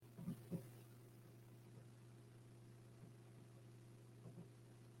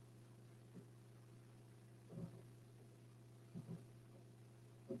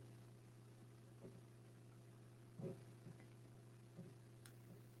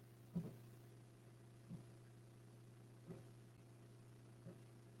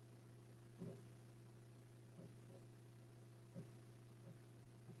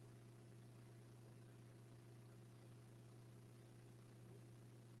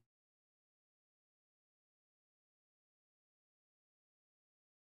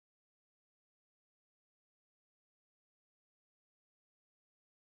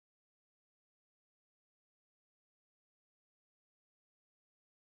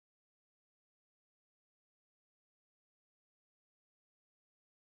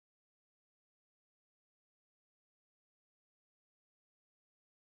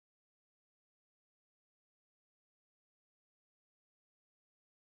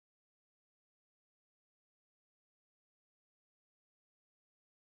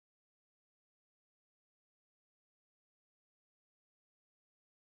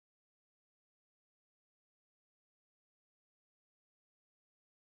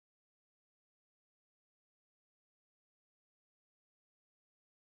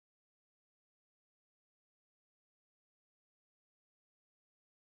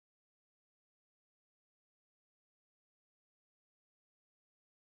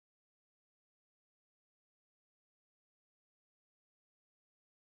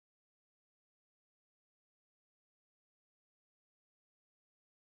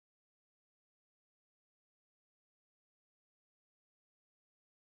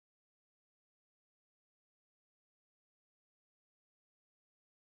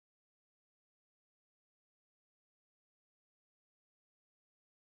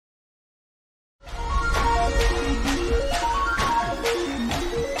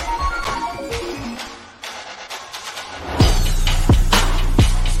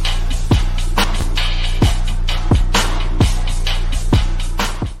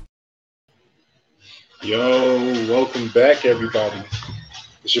Welcome back, everybody.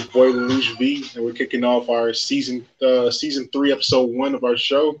 It's your boy Lelouch V, and we're kicking off our season 3, episode 1 of our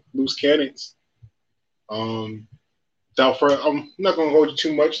show, Loose Cannons. I'm not gonna hold you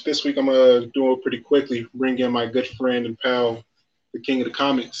too much this week. I'm gonna do it pretty quickly. Bring in my good friend and pal, the king of the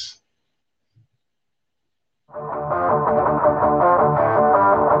comics.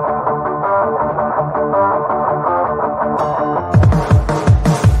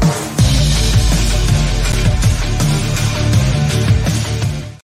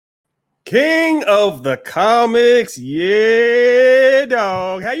 King of the comics, yeah,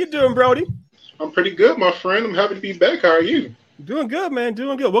 dog. How you doing, Brody? I'm pretty good, my friend. I'm happy to be back. How are you? Doing good, man.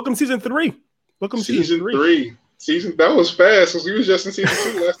 Doing good. Welcome to season 3. Welcome to season 3. That was fast because we was just in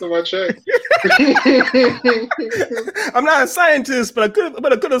season 2 last time I checked. I'm not a scientist, but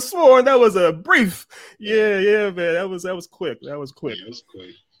I could have sworn that was a brief. Yeah, man. That was quick. Yeah, it was quick.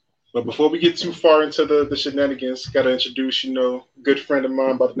 But before we get too far into the shenanigans, got to introduce, a good friend of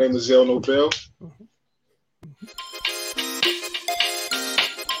mine by the name of Zell Nobel.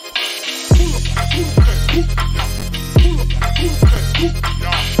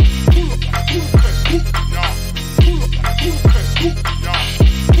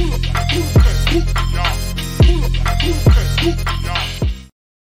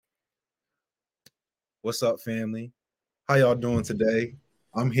 What's up, family? How y'all doing today?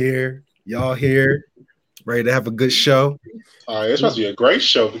 I'm here. Y'all here. Ready to have a good show. All right, it's supposed to be a great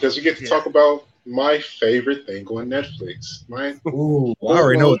show because we get to talk about my favorite thing on Netflix. I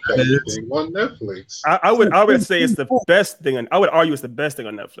already know what that is. Thing on Netflix. I would say it's the best thing, and I would argue it's the best thing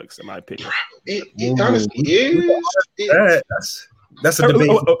on Netflix, in my opinion. It honestly is. That's a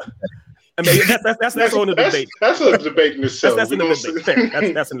debate. I mean, that's on the debate. That's a debate in itself. That's in the debate.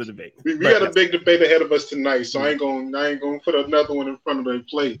 Fair. That's in the debate. We got a big debate ahead of us tonight, so I ain't gonna put another one in front of the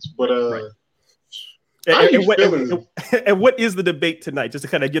plates. But and what is the debate tonight? Just to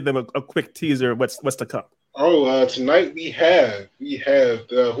kind of give them a quick teaser of what's to come. Tonight we have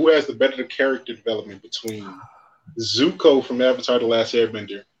who has the better character development between Zuko from Avatar: The Last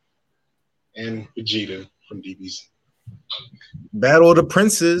Airbender and Vegeta from DBZ. Battle of the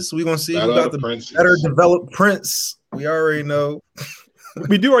Princes. We're gonna see who got the better developed prince. We already know.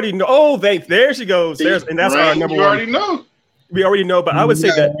 We do already know. Oh, there she goes. And that's our number one. Already know. We already know, but I would say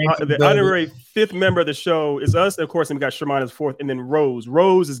that the honorary 5th member of the show is us. Of course, and we got Sherman as 4th, and then Rose.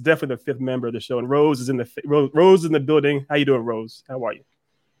 Rose is definitely the 5th member of the show, and Rose is in the building. How you doing, Rose? How are you?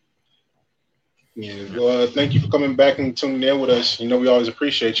 Yeah, well, thank you for coming back and tuning in with us. We always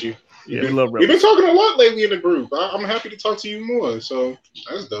appreciate you. Yeah, we've been talking a lot lately in the group. I'm happy to talk to you more, so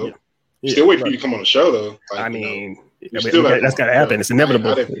that's dope. Yeah. Still waiting for you to come on the show, though. That's got to happen. It's inevitable.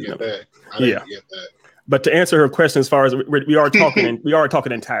 I didn't forget that. I didn't forget that. But to answer her question, as far as we are talking, we are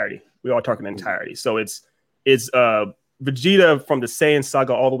talking entirety. So it's Vegeta from the Saiyan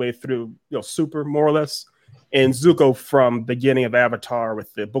saga all the way through, Super more or less, and Zuko from beginning of Avatar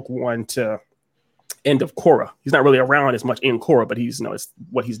with the book 1 to end of Korra. He's not really around as much in Korra, but he's it's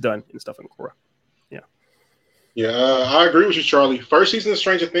what he's done and stuff in Korra. Yeah, I agree with you, Charlie. First season of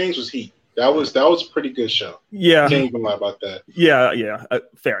Stranger Things was heat. That was a pretty good show. Yeah, can't even lie about that. Yeah.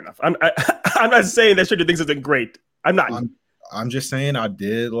 Fair enough. I'm not saying that Stranger Things isn't great. I'm not. I'm just saying I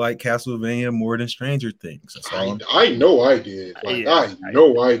did like Castlevania more than Stranger Things. That's all. I know I did. I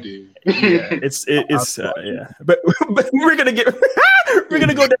did. Yeah, it's yeah. But we're gonna go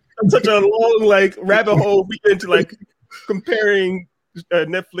down such a long rabbit hole. We get into comparing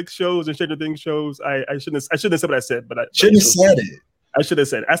Netflix shows and Stranger Things shows. I shouldn't have said what I said, but I shouldn't have said it. I should have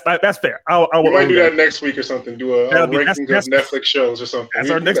said it. That's fair. We might do that next week or something. Do a ranking of Netflix shows or something. That's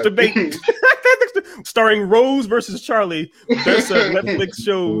our next debate. Starring Rose versus Charlie. Best Netflix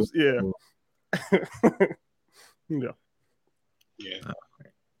shows. Yeah. Yeah.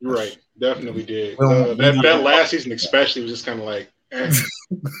 You're right. Definitely did. That last season especially was just kind of like.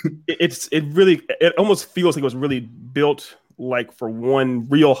 It almost feels like it was really built for one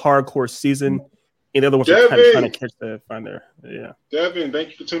real hardcore season. And the other ones are trying to catch the find there. Yeah. Devin, thank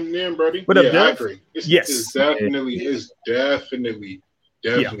you for tuning in, buddy. What up, I Dev? agree. It's definitely.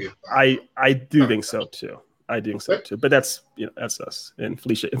 Yeah, I do think so too. But that's us. And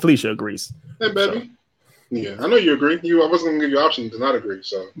Felicia agrees. Hey, baby. So. Yeah, I know you agree. I wasn't gonna give you an option to not agree.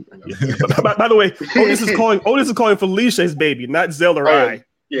 So. By the way, Otis is calling Felicia his baby, not Zell or I.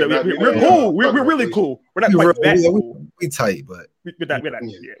 Yeah, we're cool. We're really cool. We're not quite that cool. We tight, but we're not.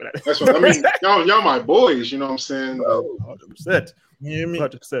 That's what I mean. Y'all my boys. You know what I'm saying? 100%.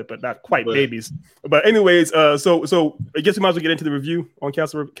 100%, but not quite babies. But anyways, so I guess we might as well get into the review on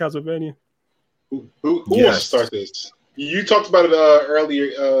Castlevania. Who wants to start this? You talked about it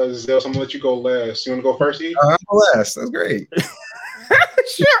earlier, Zell, so I'm gonna let you go last. You want to go first, E? I'm last. That's great.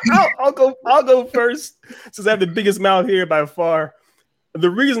 Sure, I'll go first since I have the biggest mouth here by far. The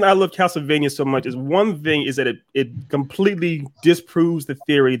reason I love Castlevania so much is one thing is that it completely disproves the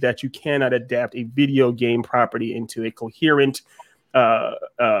theory that you cannot adapt a video game property into a coherent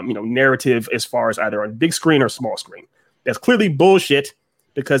narrative as far as either on big screen or small screen. That's clearly bullshit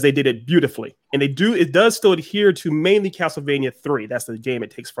because they did it beautifully. And it does still adhere to mainly Castlevania 3. That's the game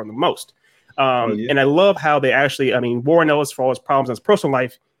it takes from the most. And I love how they actually, Warren Ellis, for all his problems in his personal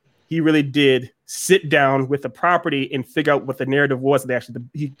life, he really did sit down with the property and figure out what the narrative was. And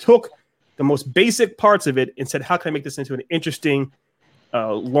he took the most basic parts of it and said, how can I make this into an interesting,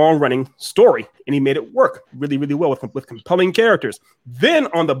 long-running story? And he made it work really, really well with compelling characters. Then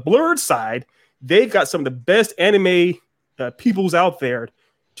on the Blurred side, they got some of the best anime peoples out there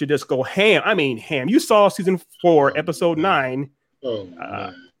to just go ham. Ham. You saw season 4, episode 9. Oh,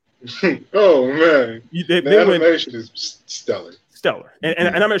 man. The animation is stellar.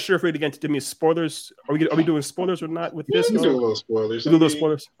 And I'm not sure if we're going to give me spoilers. Are we doing spoilers or not with this? We do a little spoilers.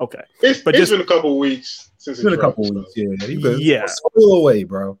 Spoilers. Okay. It's been a couple weeks since it's been a couple weeks. Yeah. Spoil away,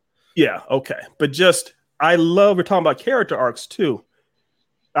 bro. Yeah. Okay. But we're talking about character arcs too.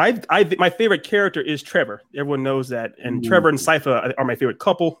 My favorite character is Trevor. Everyone knows that, and Trevor and Sypha are my favorite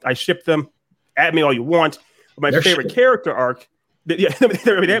couple. I ship them. At me all you want. But my favorite character arc. They have a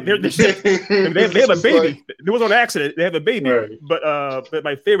baby. It was on accident. They have a baby. Right. But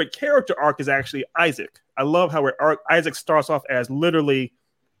my favorite character arc is actually Isaac. I love how Isaac starts off as literally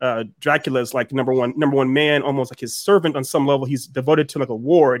Dracula's like number one man, almost like his servant on some level. He's devoted to like a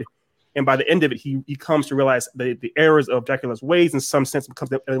ward, and by the end of it, he comes to realize the errors of Dracula's ways in some sense, because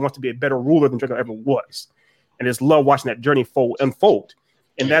he wants to be a better ruler than Dracula ever was, and just love watching that journey unfold.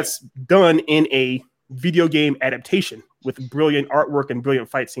 And that's done in a video game adaptation with brilliant artwork and brilliant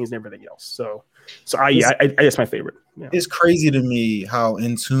fight scenes and everything else. So that's my favorite. Yeah. It's crazy to me how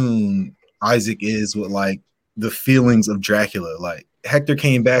in tune Isaac is with like the feelings of Dracula. Like Hector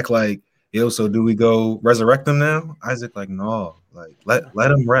came back like, yo, so do we go resurrect him now? Isaac like, no, like let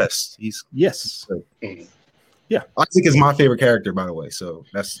him rest. Yes. Yeah. Isaac is my favorite character, by the way. So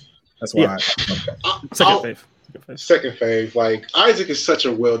that's why Second fave. Like Isaac is such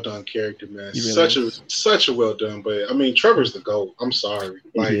a well done character, man. Really such a well done. But Trevor's the GOAT. I'm sorry.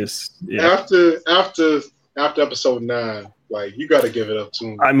 Like after episode 9, like you got to give it up to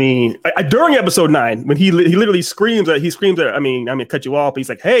him. During episode 9, when he literally screams at, I'm gonna cut you off. But he's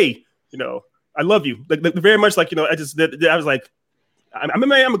like, hey, I love you. Like very much like I was like, I'm a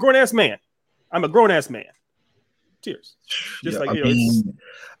man. I'm a grown ass man. I'm a grown ass man. Tears. Just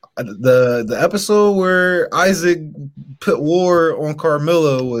the episode where Isaac put war on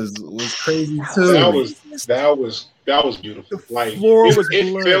Carmilla was crazy too. That was beautiful. Like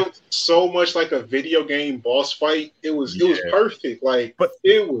it felt so much like a video game boss fight. It was perfect. Like, but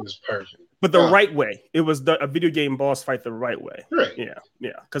it was perfect. But the right way. It was a video game boss fight the right way. Right. Yeah.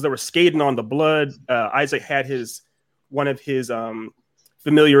 Because they were skating on the blood. Isaac had one of his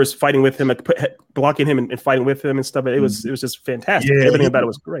familiars fighting with him, blocking him and fighting with him and stuff. It was just fantastic. Yeah, everything about it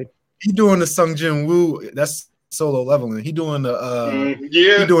was great. He doing the Sung Jin Woo. That's solo leveling. He doing the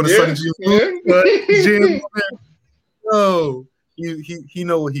Sung Jin Woo. No, he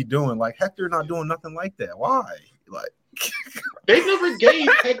know what he doing. Like Hector not doing nothing like that. Why? Like they never gave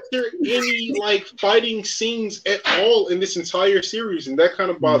Hector any like fighting scenes at all in this entire series, and that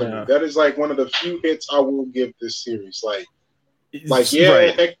kind of bothered me. That is like one of the few hits I will give this series.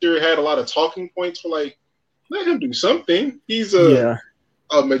 Hector had a lot of talking points for like, let him do something. He's a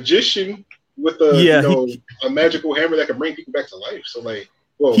magician with a magical hammer that can bring people back to life. So like,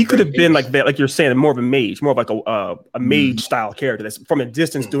 he could have been like that, like you're saying, more of a mage, more of like a mage style character that's from a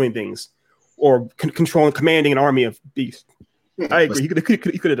distance doing things, or commanding an army of beasts. I agree. He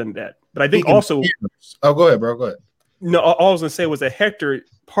could have done that, but I think also. Oh, go ahead, bro. Go ahead. No, all I was gonna say was that Hector,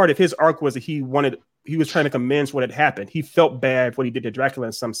 part of his arc was that he was trying to commence what had happened. He felt bad for what he did to Dracula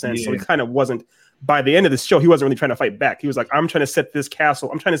in some sense. So he kind of wasn't, by the end of the show, he wasn't really trying to fight back. He was like, I'm trying to set this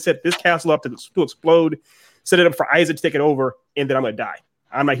castle up to explode, set it up for Isaac to take it over, and then I'm going to die.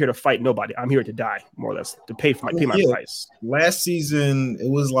 I'm not here to fight nobody. I'm here to die, more or less, to pay my price. Last season, it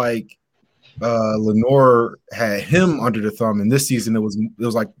was like Lenore had him under the thumb. And this season, it was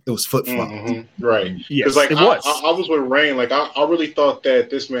flip flop. Mm-hmm. Right. Yes, because like it was. I was with Rain. Like I really thought that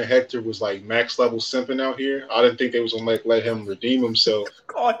this man Hector was like max level simping out here. I didn't think they was gonna like let him redeem himself.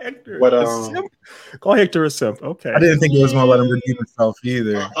 Call Hector. But a simp. Call Hector a simp. Okay. I didn't think it was gonna let him redeem himself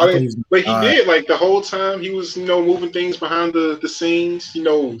either. But he did. Like the whole time he was, moving things behind the scenes.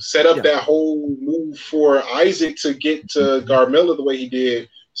 Set up that whole move for Isaac to get to Garmilla the way he did.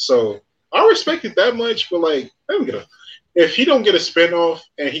 So I respect it that much. But like, if he don't get a spinoff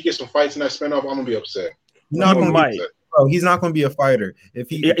and he gets some fights in that spinoff, I'm gonna be upset. He's not gonna be a fighter. If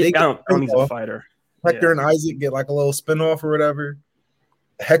he, I don't think he's a fighter. Hector and Isaac get like a little spinoff or whatever.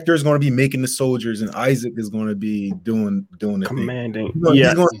 Hector's going to be making the soldiers, and Isaac is going to be doing the commanding. Thing.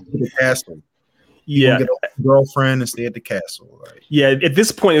 He's going to the castle. He's going to get a girlfriend and stay at the castle. Right? Yeah, at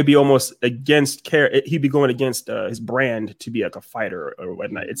this point, it'd be almost against he'd be going against his brand to be like a fighter or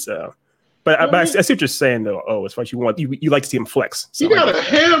whatnot. It's but I see what you're saying though. Oh, as far as you like to see him flex. So he got a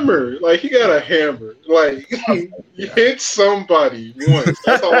hammer. Like he got a hammer. Like you hit somebody once.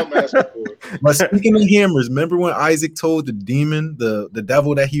 That's all I'm asking for. But speaking of hammers, remember when Isaac told the demon, the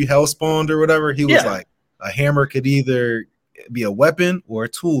devil that he hell spawned or whatever? He was like, a hammer could either be a weapon or a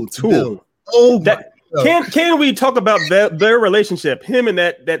tool to build. Oh, that. Can we talk about their relationship? Him and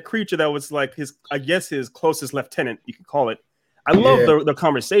that creature that was like his closest lieutenant, you could call it. I love the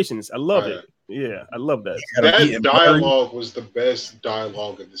conversations. I love it. Yeah, I love that. That dialogue was the best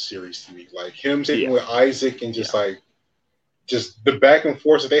dialogue of the series to me. Like him sitting with Isaac and just the back and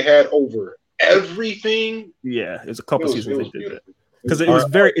forth that they had over everything. Yeah, there's a couple seasons they did that. Because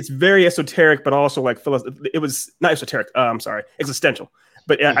it's very esoteric, but also like it was not esoteric. I'm sorry, existential.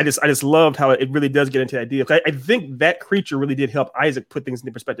 But I just loved how it really does get into the idea. I think that creature really did help Isaac put things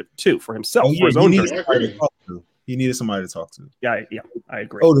into perspective too for himself, for his own journey. He needed somebody to talk to. Yeah, I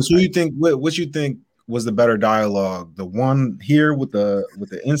agree. Oh, so you think what you think was the better dialogue? The one here with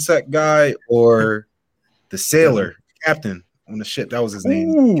the insect guy, or the sailor captain on the ship? That was his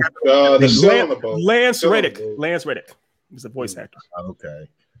name. The sailor on the boat. Lance Reddick. Lance Reddick. He's a voice actor. Okay.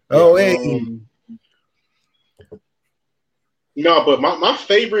 Oh, hey. No, but my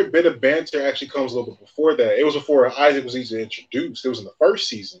favorite bit of banter actually comes a little bit before that. It was before Isaac was even introduced. It was in the first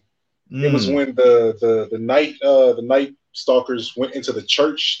season. It was when the night stalkers went into the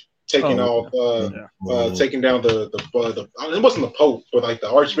church, taking down the it wasn't the Pope, but like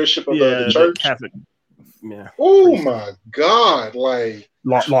the Archbishop of the church. Catholic. Yeah. Oh my God! Like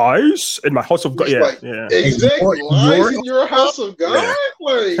lies in my house of God. Yeah, like, exactly. Lies in your house of God.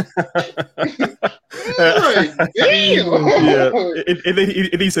 Like, damn. Yeah.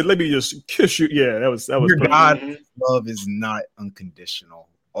 And he said, "Let me just kiss you." Yeah, that was. Your God love is not unconditional.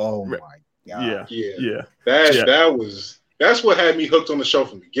 Oh my God. Yeah. That's what had me hooked on the show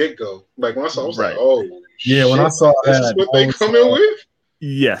from the get-go. Like when I saw, I was like, "Oh, yeah." When I saw this is what they come in with.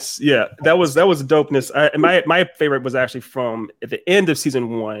 Yes, yeah, that was dopeness. My favorite was actually from at the end of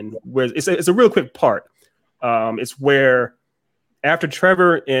season 1, where it's a real quick part. It's where after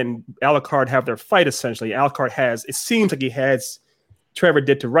Trevor and Alucard have their fight, essentially, Alucard it seems like he has Trevor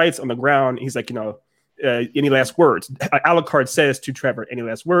dead to rights on the ground. He's like, any last words? Alucard says to Trevor, any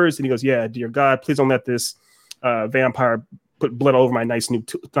last words? And he goes, yeah, dear God, please don't let this vampire put blood all over my nice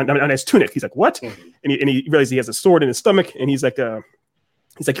nice tunic. He's like, what? Mm-hmm. And he realizes he has a sword in his stomach, and he's like,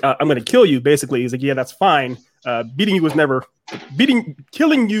 I'm going to kill you. Basically, he's like, yeah, that's fine. Killing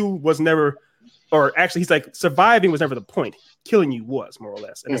you was never, or actually, he's like, surviving was never the point. Killing you was, more or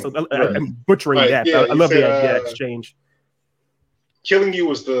less. And so I'm butchering that. Yeah, I love that exchange. Killing you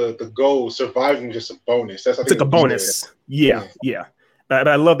was the goal. Surviving was just a bonus. It's like a bonus. Yeah. But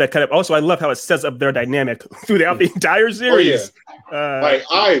I love that kind of. Also, I love how it sets up their dynamic throughout the entire series. Oh, yeah. Like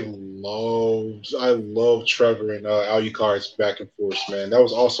I love Trevor and Alucard's back and forth, man. That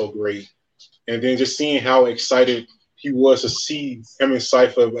was also great. And then just seeing how excited he was to see him and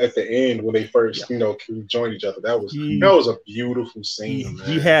Cypher at the end when they first, joined each other. That was a beautiful scene.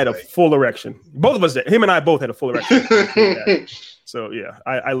 He had a full erection. Both of us did. Him and I both had a full erection. So yeah,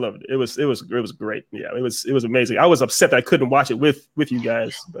 I loved it. It was great. Yeah, it was amazing. I was upset that I couldn't watch it with you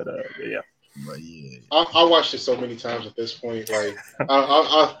guys, but yeah. But yeah, I watched it so many times at this point. Like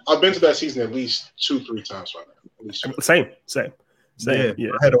I've been to that season at least 2-3 times right now. At least Same. Yeah.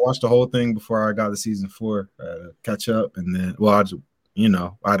 I had to watch the whole thing before I got to season 4, catch up, and then I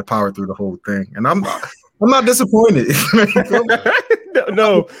had to power through the whole thing, and I'm not disappointed.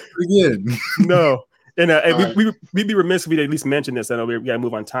 No. Again, no. And we'd be remiss if we at least mention this. I know we got to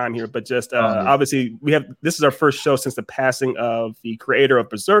move on time here, but just obviously this is our first show since the passing of the creator of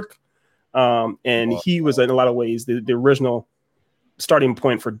Berserk, and he was in a lot of ways the original starting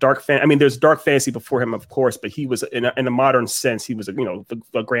point for dark fan. I mean, there's dark fantasy before him, of course, but he was in a modern sense, he was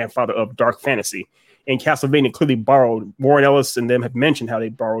the grandfather of dark fantasy. And Castlevania clearly borrowed. Warren Ellis and them have mentioned how they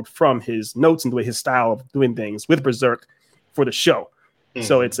borrowed from his notes and the way his style of doing things with Berserk for the show. Mm-hmm.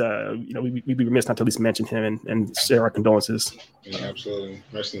 So it's we'd be remiss not to at least mention him and share our condolences. Yeah, absolutely.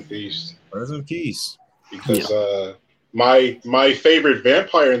 Rest in peace. Rest in peace. Because my favorite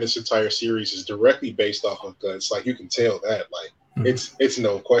vampire in this entire series is directly based off of Guts. Like, you can tell that. Like, it's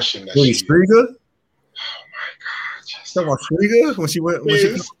no question that she's Striga? Oh my god! Talking about Striga when she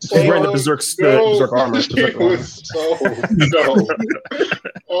she's wearing the Berserk armor. It was so no.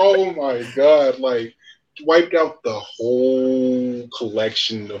 Oh my god! Like, wiped out the whole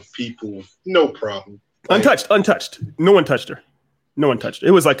collection of people, no problem. Like, untouched. No one touched her.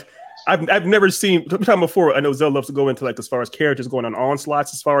 It was like I've never seen. Time before, I know Zell loves to go into like as far as characters going on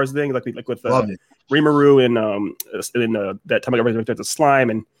onslaughts as far as things like with Rimuru and that time I got ready to the slime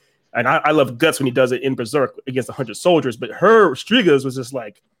and I love Guts when he does it in Berserk against 100 soldiers, but her Striga's was just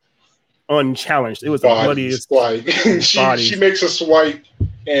like unchallenged. It was the bloodiest. She makes a swipe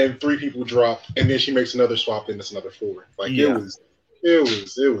and 3 people drop, and then she makes another swap and it's another 4. Like it was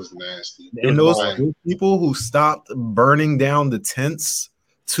nasty. And those people who stopped burning down the tents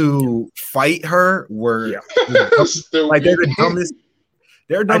to fight her were like they're the dumbest.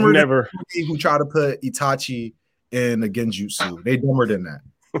 They're dumber than who try to put Itachi in a Genjutsu. They dumber than that.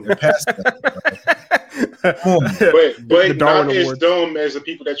 They're past that. but not as dumb as the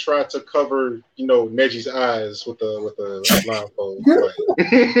people that tried to cover, Neji's eyes with the blindfold.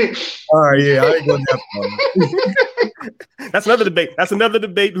 All right, yeah, I ain't going that far. That's another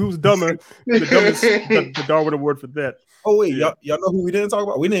debate. Who's dumber? The Darwin Award for that. Oh wait, y'all know who we didn't talk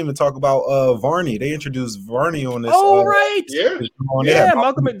about? We didn't even talk about Varney. They introduced Varney on this. Oh right, yeah,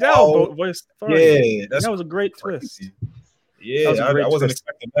 Malcolm McDowell voiced Varney. Yeah, that was a great twist. Yeah, I wasn't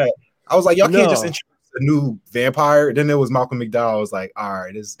expecting that. I was like, y'all can't just introduce a new vampire. Then there was Malcolm McDowell. I was like, all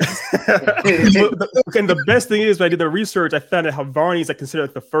right, this. And the best thing is, when I did the research, I found out how Varney is like considered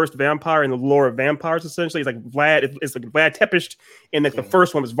like the first vampire in the lore of vampires. Essentially, it's like Vlad. It's like Vlad Tepes, and like the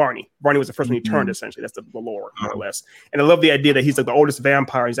first one was Varney. Varney was the first one he turned. Essentially, that's the lore more or less. And I love the idea that he's like the oldest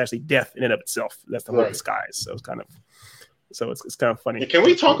vampire. He's actually death in and of itself. That's the whole disguise. So it's kind of funny. And can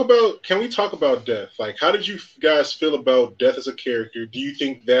we talk about Death? Like, how did you guys feel about Death as a character? Do you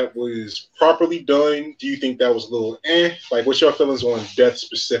think that was properly done? Do you think that was a little Like, what's your feelings on Death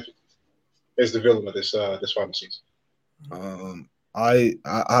specifically as the villain of this final season?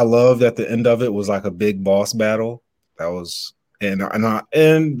 I love that the end of it was like a big boss battle. That was and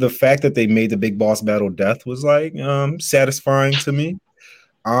the fact that they made the big boss battle Death was like satisfying to me.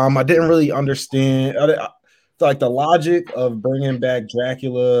 I didn't really understand. Like the logic of bringing back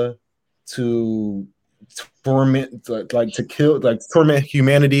Dracula to torment, torment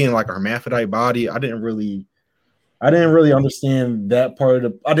humanity in like a hermaphrodite body. I didn't really understand that part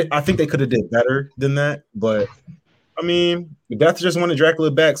of I think they could have did better than that, but I mean, Death just wanted Dracula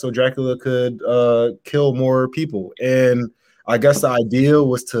back so Dracula could kill more people, and I guess the idea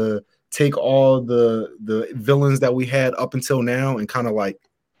was to take all the villains that we had up until now and kind of like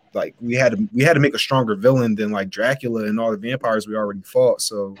we had to make a stronger villain than like Dracula and all the vampires we already fought.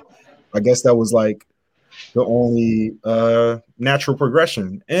 So I guess that was like the only natural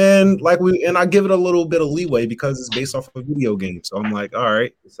progression. And I give it a little bit of leeway because it's based off of a video game. So I'm like, all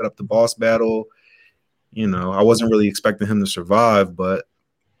right, set up the boss battle. I wasn't really expecting him to survive, but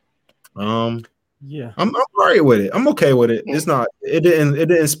yeah, I'm all right with it. I'm okay with it. It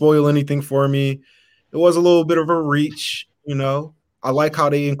didn't spoil anything for me. It was a little bit of a reach, I like how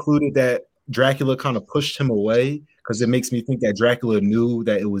they included that Dracula kind of pushed him away because it makes me think that Dracula knew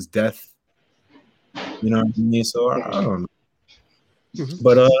that it was Death. You know what I mean? So I don't know. Mm-hmm.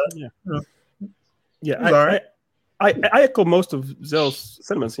 But I echo most of Zell's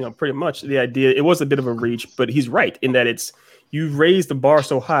sentiments. Pretty much the idea. It was a bit of a reach, but he's right in that you've raised the bar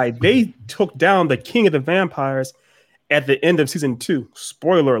so high. They took down the king of the vampires at the end of season 2.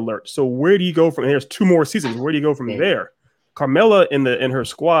 Spoiler alert. So where do you go from? There's 2 more seasons. Where do you go from there? Carmella in her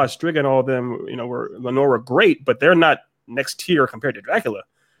squad, Striga and all of them, Lenore were great, but they're not next tier compared to Dracula.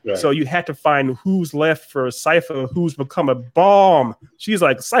 Right. So you had to find who's left for Sypha, who's become a bomb.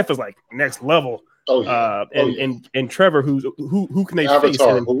 Sypha's like next level. Oh, yeah. And Trevor, who can they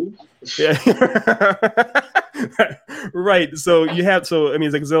Avatar, face? Yeah. Right. So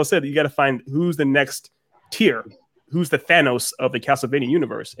as like Zell said, you got to find who's the next tier. Who's the Thanos of the Castlevania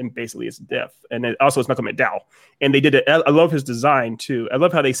universe, and basically it's Death. And then also it's Malcolm McDowell. And they did it. I love his design too. I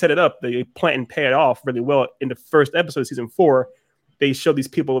love how they set it up. They plant and pay it off really well in the first episode of season 4. they show these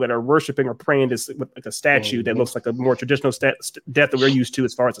people that are worshiping or praying this with like a statue that looks like a more traditional death that we're used to,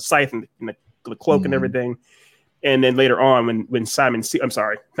 as far as the scythe and the cloak and everything. And then later on, when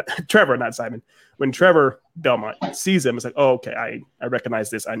Trevor, not Simon, when Trevor Belmont sees him, it's like, oh, okay, I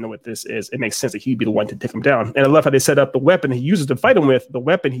recognize this. I know what this is. It makes sense that he'd be the one to take him down. And I love how they set up the weapon he uses to fight him with. The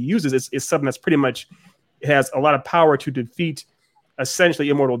weapon he uses is something that's pretty much, it has a lot of power to defeat essentially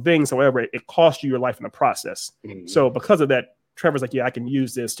immortal beings. However, it costs you your life in the process. So because of that, Trevor's like, yeah, I can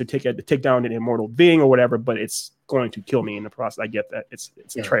use this to take down an immortal being or whatever, but it's going to kill me in the process. I get that. It's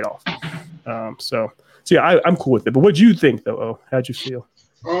a trade-off. So yeah, I'm cool with it. But what do you think though? Oh, how'd you feel?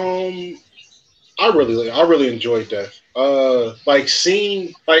 I really enjoyed that.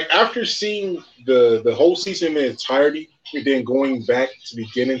 After seeing the whole season in its entirety, and then going back to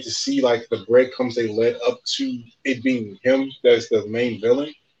beginning to see like the breadcrumbs they led up to it being him that's the main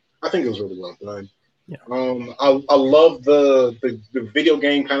villain, I think it was really well done. Yeah. I love the video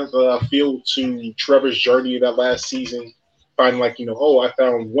game kind of feel to Trevor's journey in that last season. Finding like, I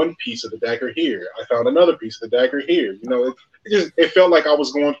found one piece of the dagger here. I found another piece of the dagger here. It felt like I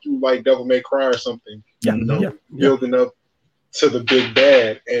was going through like Devil May Cry or something. Building up to the big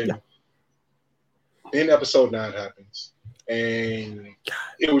bad. And then episode 9 happens. And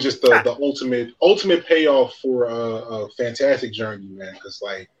it was just the ultimate payoff for a fantastic journey, man. Because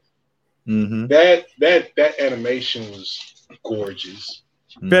like that animation was gorgeous.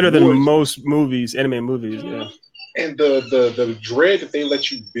 Better than most movies, anime movies, yeah. And the dread that they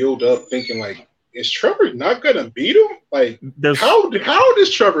let you build up, thinking like, is Trevor not gonna beat him? Like, how does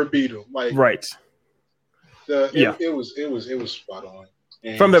Trevor beat him? Like, right? It was spot on.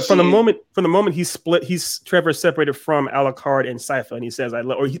 And from the moment Trevor separated from Alucard and Sypha, and he says,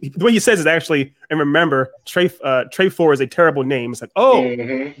 the way he says it actually, and remember, Trey4 is a terrible name. It's like,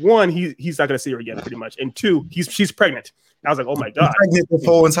 one, he's not gonna see her again, pretty much, and two, she's pregnant. I was like, oh my god, pregnant the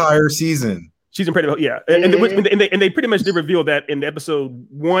whole entire season. She's incredible, yeah. And they pretty much did reveal that in the episode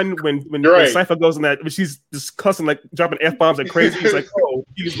 1 when Sypha goes in that, she's just cussing, like dropping F-bombs like crazy. He's like, oh,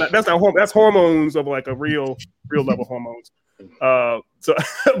 that's hormones of like a real level hormones.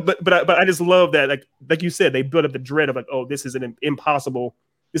 But I just love that, like you said, they built up the dread of like, oh, this is an impossible.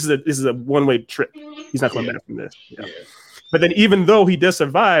 This is a one-way trip. He's not coming back from this. Yeah. But then even though he does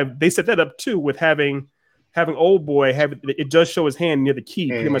survive, they set that up too with having old boy it does show his hand near the key,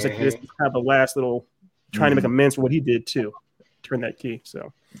 pretty much like this kind of the last little trying to make amends for what he did too, turn that key.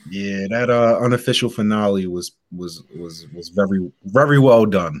 So yeah, that unofficial finale was very, very well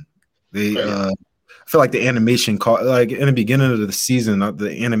done. They I feel like the animation like in the beginning of the season,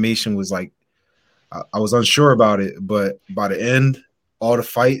 the animation was like I was unsure about it, but by the end, all the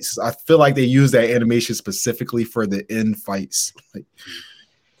fights, I feel like they used that animation specifically for the end fights. Like,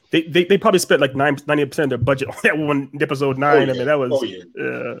 They probably spent like 90% of their budget on that one episode 9. I mean, that was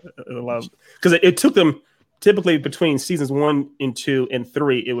a lot, because it took them typically between seasons 1 and 2 and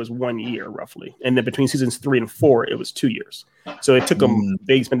 3, it was 1 year roughly, and then between seasons 3 and 4, it was 2 years. So it took them.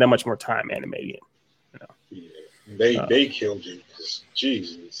 They spent that much more time animating it. They killed it.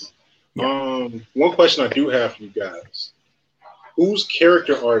 Jesus. One question I do have for you guys: whose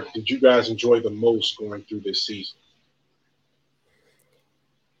character arc did you guys enjoy the most going through this season?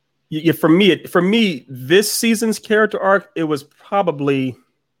 Yeah, for me, this season's character arc, it was probably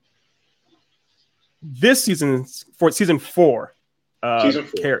this season's for season 4. For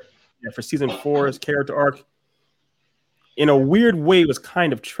season 4's character arc, in a weird way, was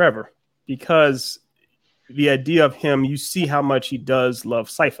kind of Trevor, because the idea of him, you see how much he does love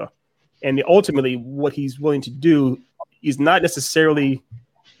Sypha, and ultimately what he's willing to do, he's not necessarily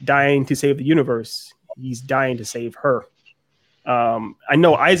dying to save the universe; he's dying to save her. I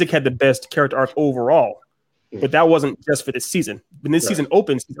know Isaac had the best character arc overall, but that wasn't just for this season. When this season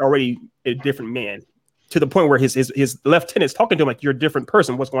opens, he's already a different man, to the point where his lieutenant's talking to him like, you're a different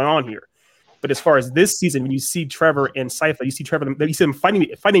person. What's going on here? But as far as this season, when you see Trevor and Sypha, you see them fighting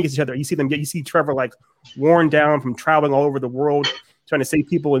against each other. You see Trevor like worn down from traveling all over the world, trying to save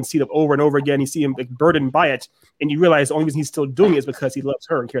people, and see them over and over again. You see him like burdened by it, and you realize the only reason he's still doing it is because he loves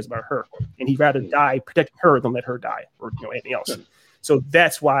her and cares about her, and he'd rather die protecting her than let her die or anything else. So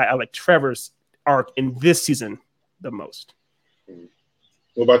that's why I like Trevor's arc in this season the most.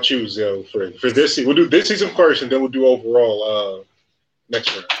 What about you, Zell? For this season, we'll do this season first, and then we'll do overall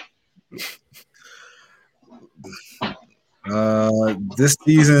next round.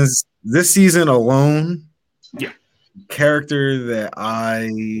 This season alone, character that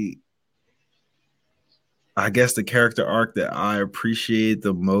I guess the character arc that I appreciate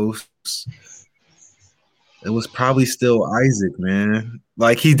the most It was probably still Isaac, man.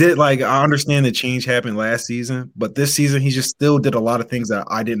 Like he did, like I understand the change happened last season, but this season he just still did a lot of things that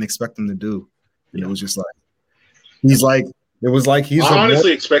I didn't expect him to do. And it was just like he's like it was like he's I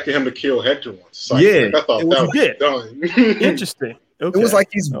honestly expected him to kill Hector once. Like, yeah, I thought that was done. Interesting. Okay. It was like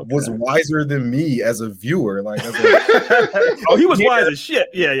he was wiser than me as a viewer. Like, he was wise as shit.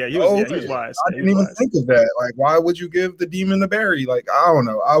 Yeah, he was wise. I didn't even think of that. Like, why would you give the demon the berry? Like, I don't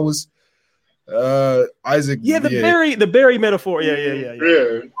know. I was Isaac. Yeah, the berry metaphor. Yeah.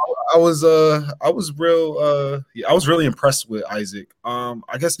 I was really impressed with Isaac.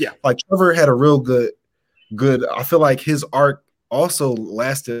 I guess like Trevor had a real good. I feel like his arc also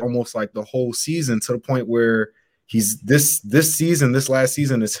lasted almost like the whole season to the point where he's this last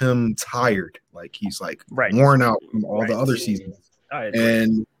season is him tired. Like he's like worn out from all the other seasons.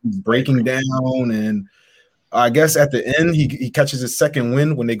 And he's breaking down. And I guess at the end he catches his second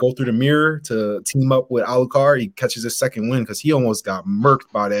win when they go through the mirror to team up with Alucard. He catches his second win because he almost got murked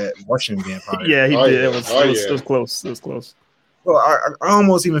by that Russian vampire. Yeah, he did. It was close. It was close. Well, I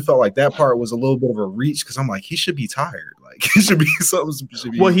almost even felt like that part was a little bit of a reach because I'm like, he should be tired. Like, he should be something.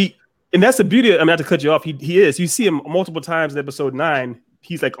 Well, and that's the beauty. I'm not to cut you off. He is. You see him multiple times in episode 9.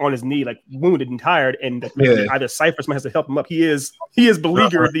 He's like on his knee, like wounded and tired, and either Cypher has to help him up. He is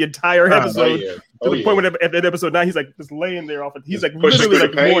beleaguered the entire episode to the point where at episode 9 he's like just laying there off. He's like literally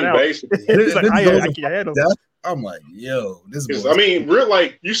like worn out. He's like, I can't handle it. I'm like, yo, this is. I mean, real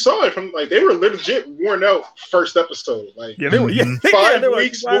like you saw it from like they were legit worn out first episode. Like they were 5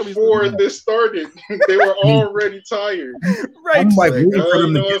 weeks before this started, they were already tired. Right. I'm like waiting for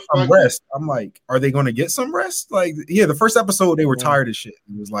them to get some rest. I'm like, are they going to get some rest? Like, the first episode they were tired as shit.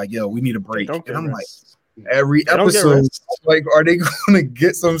 It was like, yo, we need a break. And I'm like, every episode, like, are they going to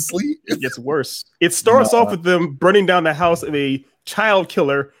get some sleep? It gets worse. It starts off with them burning down the house of a child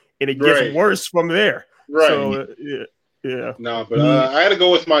killer, and it gets worse from there. Right. So, yeah. No, but I had to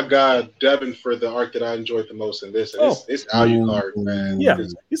go with my guy Devin for the arc that I enjoyed the most in this. It's Alucard, man. Yeah,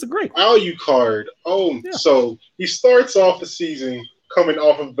 he's a great Alucard. So he starts off the season coming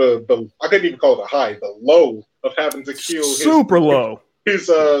off of the I couldn't even call it a high, the low of having to kill his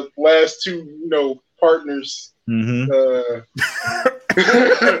last two partners.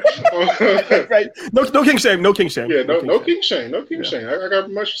 Right. No king shame. No king shame. Yeah, no king shame. No king shame. I got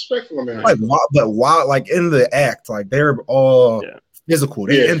much respect for them, man. But why? Like in the act, like they're all physical.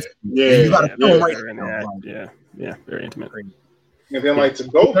 They're intimate. You gotta know right now. Yeah, very intimate. And then like to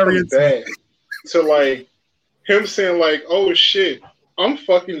go from that to like him saying like, "Oh shit, I'm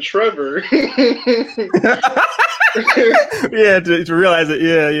fucking Trevor." To realize it.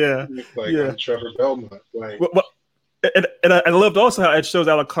 Yeah. Like I'm Trevor Belmont. Like. And I loved also how it shows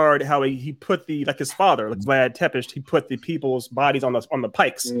Alucard how he put his father, like Vlad Tepes, he put the people's bodies on the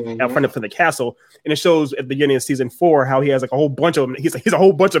pikes out front of the castle, and it shows at the beginning of season 4 how he has like a whole bunch of them. He's a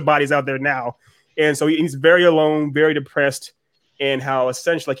whole bunch of bodies out there now, and so he's very alone, very depressed, and how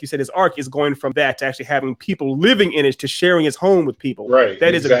essentially, like you said, his arc is going from that to actually having people living in it to sharing his home with people. Right.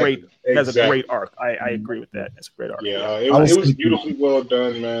 That's a great arc. I agree with that. That's a great arc. Yeah, it was beautifully well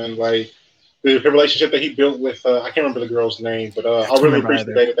done, man. Like. The relationship that he built with, I can't remember the girl's name, but I really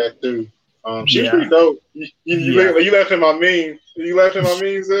appreciated that too. She's pretty dope. You laughed at my meme. You laughed at my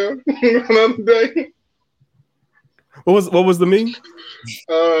meme, Zell, another day. What was the meme?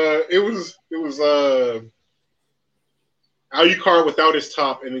 It was Alucard without his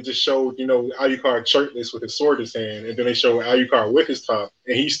top, and it just showed Alucard shirtless with his sword in his hand, and then they show Alucard with his top,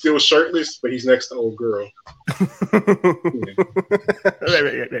 and he's still shirtless, but he's next to old girl.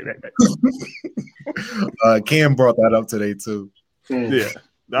 Right. Cam brought that up today too. Yeah,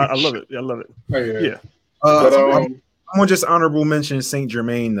 I love it. I love it. Oh, yeah. I'm gonna just honorable mention Saint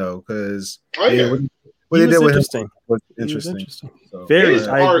Germain though, because what they did with him was interesting. So, his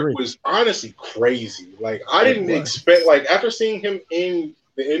arc was honestly crazy. Like I didn't expect, like after seeing him in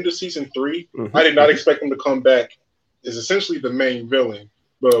the end of season 3, I did not expect him to come back as essentially the main villain,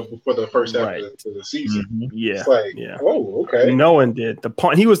 but for the first half of the season. Yeah, it's like, oh, okay. No one did. And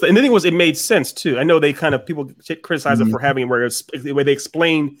the thing was, it made sense too. I know they kind of people criticize it for having where they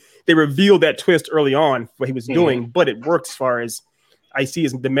explained, they revealed that twist early on what he was doing, but it worked as far as I see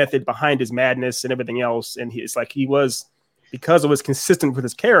the method behind his madness and everything else. And it's like he was, because it was consistent with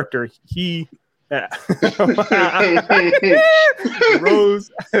his character, he Rose.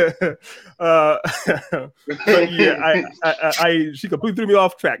 But yeah, she completely threw me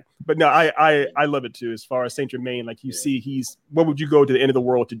off track. But no, I love it too. As far as Saint Germain, like you see, what would you go to the end of the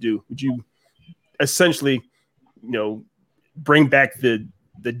world to do? Would you essentially, bring back the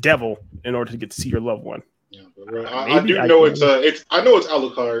devil in order to get to see your loved one? Yeah, I do know it's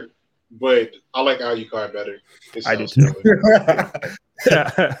Alucard. but I like Alucard better. I do too.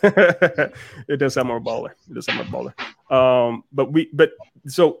 It does sound more baller. But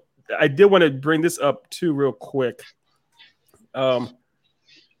so I did want to bring this up too real quick.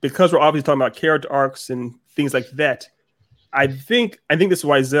 Because we're obviously talking about character arcs and things like that. I think this is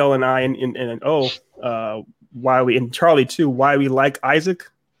why Zell and I why we, and Charlie too, why we like Isaac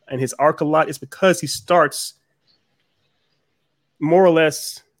and his arc a lot is because he starts more or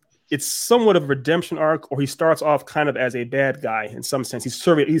less, it's somewhat of a redemption arc, or he starts off kind of as a bad guy in some sense. He's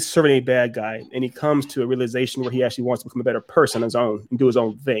serving a bad guy, and he comes to a realization where he actually wants to become a better person on his own and do his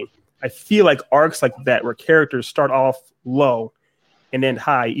own thing. I feel like arcs like that, where characters start off low and then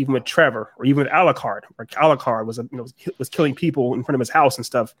high, even with Trevor or even with Alucard, where Alucard was killing people in front of his house and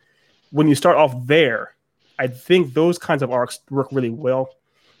stuff. When you start off there, I think those kinds of arcs work really well,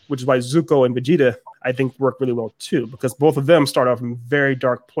 which is why Zuko and Vegeta, I think, work really well too, because both of them start off in very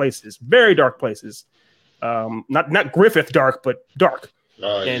dark places. Not Griffith dark, but dark.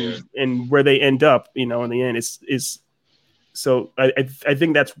 And where they end up, in the end is so I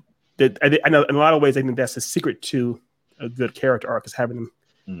think that's that. I know in a lot of ways I think that's the secret to a good character arc, is having them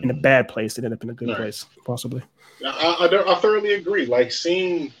in a bad place and end up in a good place, possibly. I thoroughly agree. Like,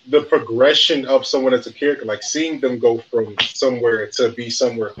 seeing the progression of someone as a character, like seeing them go from somewhere to be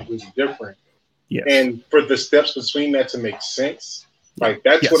somewhere completely different. Yes. And for the steps between that to make sense, like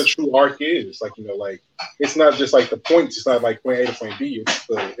that's what a true arc is. Like, like it's not just like the points. It's not like point A to point B. It's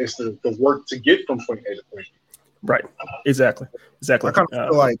the work to get from point A to point B. Right. Exactly. I kind of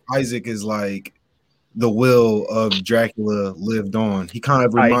feel like Isaac is like the will of Dracula lived on. He kind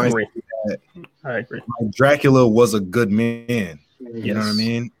of reminds me that I agree. Dracula was a good man. You know what I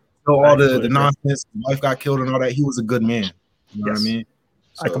mean? So all the nonsense, his wife got killed and all that, he was a good man. You know what I mean?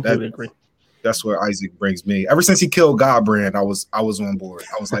 So I completely agree. That's where Isaac brings me. Ever since he killed Godbrand, I was on board.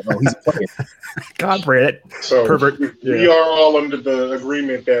 I was like, oh, he's a player. Godbrand, so pervert. We are all under the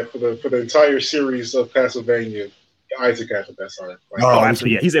agreement that for the entire series of Castlevania, Isaac has the best arc. Like,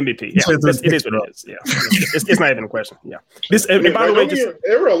 absolutely. Yeah, he's MVP. Yeah, it is what it is. Yeah, it's not even a question. Yeah. This, and by the way,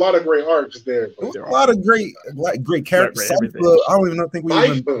 there were a lot of great arcs there. A lot of great characters. Cypher, I don't even think we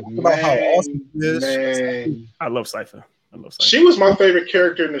even talked about how awesome he is. Man. I love Cypher. She was my favorite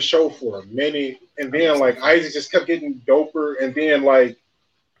character in the show for a minute, and then like Isaac just kept getting doper, and then like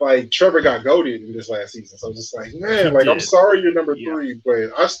Trevor got goated in this last season. So I'm just like, man, like I'm sorry you're number 3,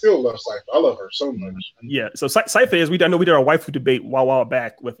 but I still love Cypher. I love her so much. Yeah. So Cypher is, I know we did our waifu debate a while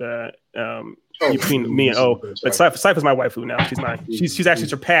back with between me and O, but Cypher's my waifu now. She's actually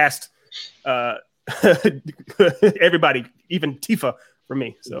surpassed everybody, even Tifa for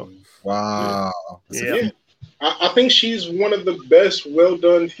me. So wow. Yeah. I think she's one of the best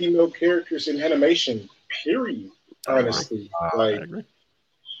well-done female characters in animation, period, honestly. I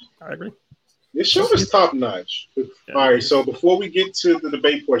agree. This show is top-notch. Yeah. All right, so before we get to the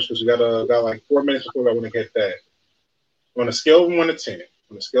debate portion, because we got like 4 minutes before I want to get that, on a scale of 1 to 10,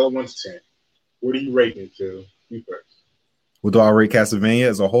 what are you rating it to? You first. Well, do I rate Castlevania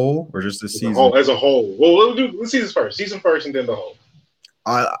as a whole, or just this season? As a whole. Well, let's see this first. Season first, and then the whole.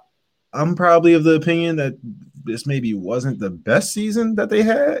 I'm probably of the opinion that this maybe wasn't the best season that they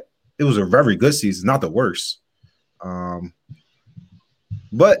had. It was a very good season, not the worst.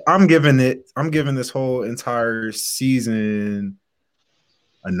 But I'm giving this whole entire season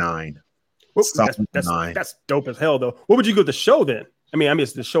a 9. That's dope as hell, though. What would you give the show then? I mean,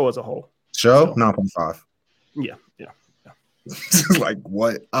 it's the show as a whole. Show 9.5. Yeah. Like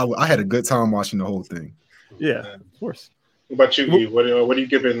what? I had a good time watching the whole thing. Yeah, of course. What about you, What are you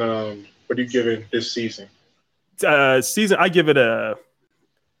giving? What are you giving this season? Season, I give it a.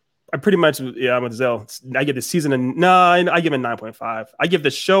 I pretty much, I'm with Zell. I give the season I give it 9.5. I give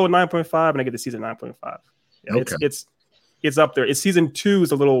the show a 9.5, and I give the season 9.5. Yeah, okay. It's up there. It's season 2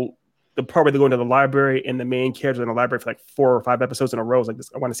 is a little the part where they go into the library and the main characters in the library for like 4 or 5 episodes in a row. It's like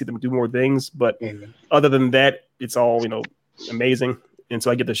this. I want to see them do more things, but other than that, it's all amazing. And so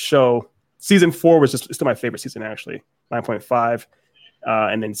I get the show. Season 4 was just still my favorite season, actually, 9.5,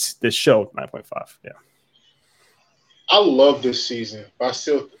 and then this show 9.5. Yeah. I love this season, but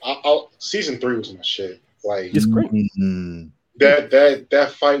season 3 was my shit. Like, it's great.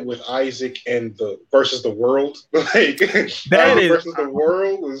 That fight with Isaac and versus the world, like versus the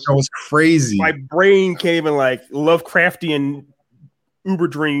world was crazy. My brain can't even Lovecraftian Uber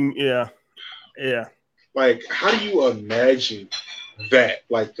dream. Yeah. Like, how do you imagine that?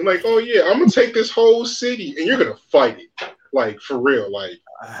 Like, oh yeah, I'm gonna take this whole city and you're gonna fight it, like for real, like.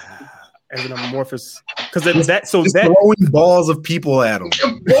 As an amorphous, because throwing balls of people at them.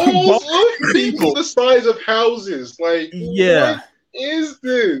 Balls of people the size of houses, like yeah. what? is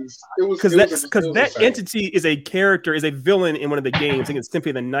this? It was because that entity is a character, is a villain in one of the games. I think it's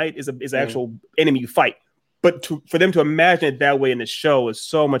Symphony of the Night is an actual enemy you fight. But for them to imagine it that way in the show is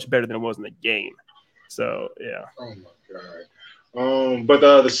so much better than it was in the game. So yeah. Oh my god. But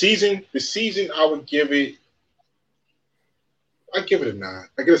the season, I would give it. I give it a 9.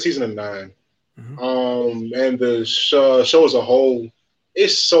 I give a season a 9. Mm-hmm. And the show as a whole,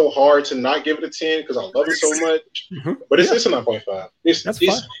 it's so hard to not give it a 10 because I love it so much. Mm-hmm. But it's a 9.5. It's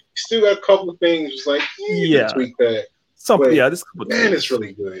still got a couple of things just like tweak that. It's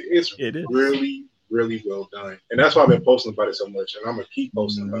really good. It is really, really well done, and that's why I've been posting about it so much. And I'm gonna keep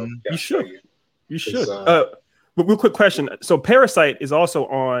posting about it. You should. But real quick question. So Parasite is also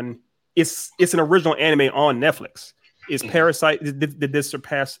on. It's an original anime on Netflix. Is Parasite? Did this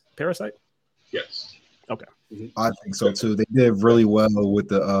surpass Parasite? Yes. Okay. I think so too. They did really well with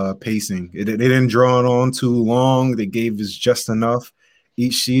the pacing. They didn't draw it on too long. They gave us just enough.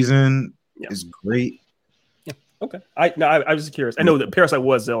 Each season is great. Yeah. Okay. I was just curious. I know that Parasite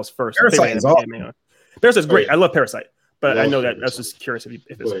was Zell's first. Parasite is awesome. Parasite's great. I love Parasite, but I know that I was just curious if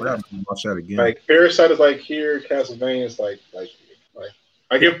it's. I have to watch that again. Like Parasite is like here. Castlevania is like.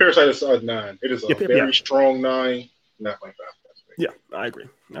 I give Parasite a 9. It is a very strong 9. 9.5. Yeah, I agree.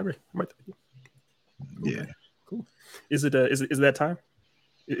 I'm right there. Yeah. Cool. Is it that time?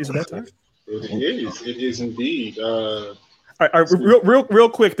 Is it that time? It is indeed. All right, real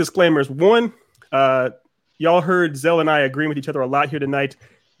quick disclaimers. One, y'all heard Zell and I agreeing with each other a lot here tonight.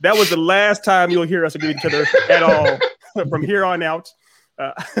 That was the last time you'll hear us agree with each other at all from here on out.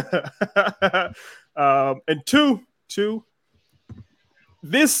 And two,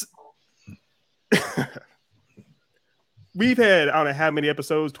 this we've had, I don't know how many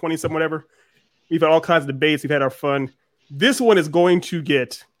episodes, 20 some whatever. We've had all kinds of debates. We've had our fun. This one is going to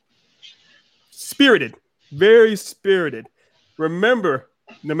get spirited, very spirited. Remember,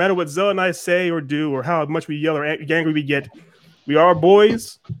 no matter what Zell and I say or do or how much we yell or angry we get, we are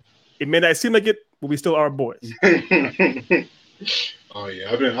boys. It may not seem like it, but we still are boys. Oh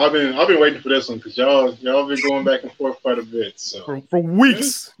yeah, I've been waiting for this one because y'all been going back and forth quite a bit. So for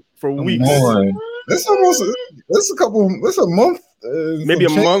weeks. That's a month. Maybe a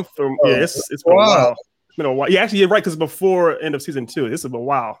month or it's been a while. It's been a while. Yeah, actually, you're right because before end of season 2. This has been a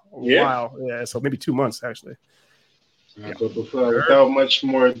while. Yeah, so maybe 2 months actually. But without much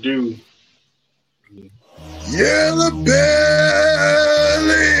more ado, Yellow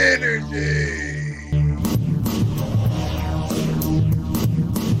Bell Energy.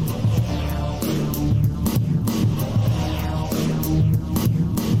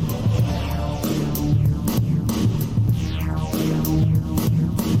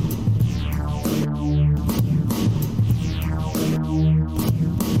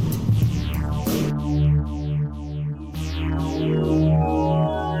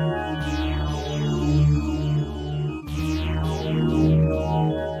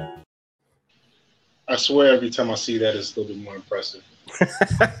 I swear every time I see that, it's a little bit more impressive.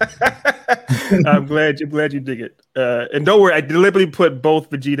 I'm glad you dig it. And don't worry, I deliberately put both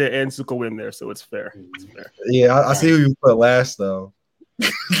Vegeta and Zuko in there, so it's fair. Yeah, I see who you put last though.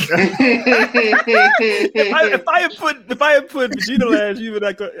 if I had put Vegeta last, you would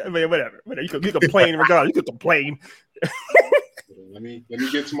like. I mean, whatever. You could complain regardless. You could complain. Let me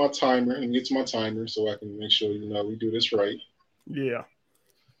get to my timer so I can make sure we do this right. Yeah.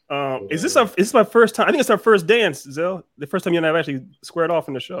 Is this my first time? I think it's our first dance, Zell. The first time you and I have actually squared off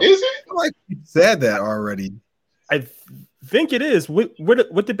in the show. Is it? Like you said that already. I think it is. What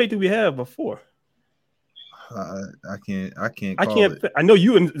debate did we have before? I can't. I know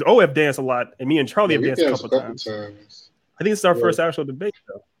you and OF dance a lot, and me and Charlie have danced a couple times. I think it's our first actual debate,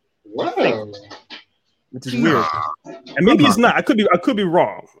 though. Wow. Which is weird. And maybe it's not. I could be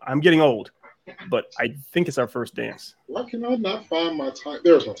wrong. I'm getting old. But I think it's our first dance. Why can I not find my time?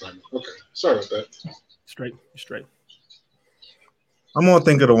 There's my timer. Okay, sorry about that. Straight. I'm gonna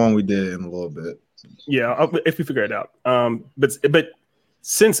think of the one we did in a little bit. Yeah, if we figure it out. But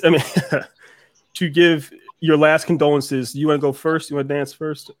since to give your last condolences, you want to go first? You want to dance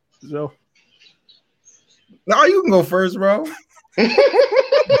first, Zoe? No, you can go first, bro.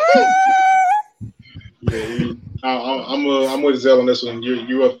 Yeah, I'm with Zell on this one.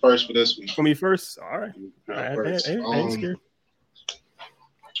 You up first for this one. For me first? All right. I ain't scared.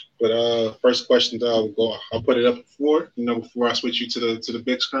 But first question, I'll put it up before I switch you to the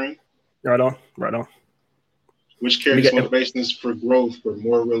big screen. Right on. Which character's motivations for growth were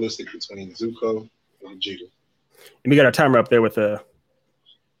more realistic between Zuko and Vegeta? And we got our timer up there with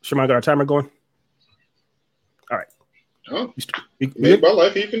Sherman got our timer going. All right. Oh, made my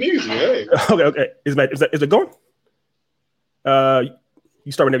life even easier. Hey. Okay. Is it going?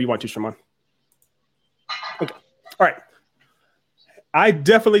 You start whenever you want to, Shimon. Okay. All right. I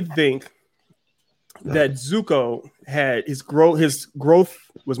definitely think that Zuko had his growth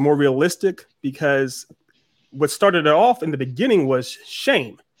was more realistic because what started it off in the beginning was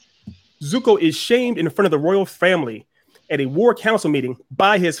shame. Zuko is shamed in front of the royal family at a war council meeting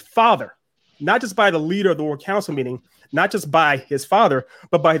by his father, not just by the leader of the war council meeting, not just by his father,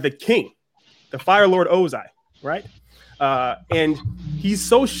 but by the king, the Fire Lord Ozai, right? And he's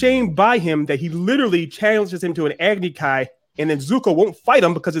so shamed by him that he literally challenges him to an Agni Kai, and then Zuko won't fight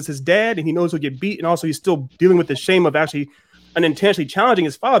him because it's his dad, and he knows he'll get beat, and also he's still dealing with the shame of actually unintentionally challenging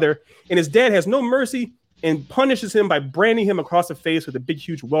his father, and his dad has no mercy and punishes him by branding him across the face with a big,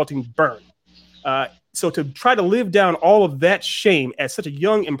 huge welting burn. So to try to live down all of that shame at such a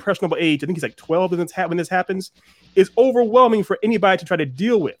young, impressionable age, I think he's like 12 when this happens, is overwhelming for anybody to try to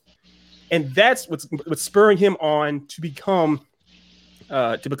deal with. And that's what's spurring him on to become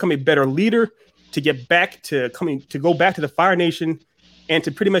a better leader, to get back to go back to the Fire Nation, and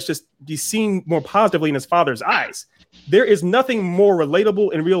to pretty much just be seen more positively in his father's eyes. There is nothing more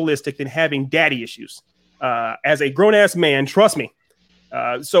relatable and realistic than having daddy issues. As a grown-ass man, trust me.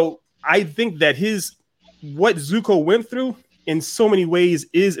 So I think that what Zuko went through in so many ways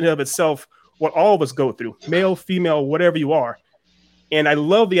is in and of itself what all of us go through, male, female, whatever you are. And I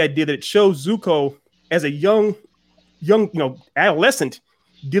love the idea that it shows Zuko as a young, adolescent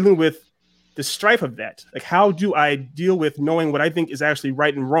dealing with the strife of that. Like, how do I deal with knowing what I think is actually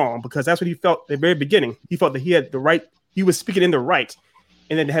right and wrong? Because that's what he felt at the very beginning. He felt that he had the right, he was speaking in the right,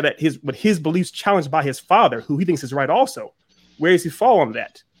 and then had his beliefs challenged by his father, who he thinks is right also. Where does he fall on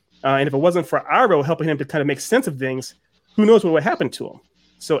that? And if it wasn't for Iroh helping him to kind of make sense of things, who knows what would happen to him?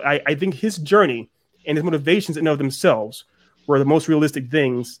 So I think his journey and his motivations in and of themselves were the most realistic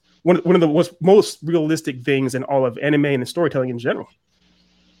things, one of the most realistic things in all of anime and storytelling in general.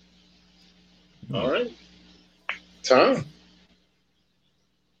 All right. Tom.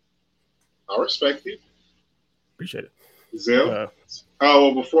 I respect you. Appreciate it. Zell?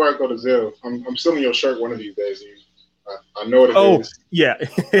 Well, before I go to Zell, I'm stealing your shirt one of these days. I know what it is. Yeah.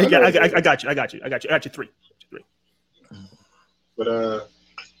 I got you. I got you three. But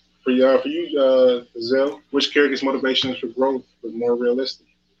for you, Zell, which character's motivations for growth was more realistic?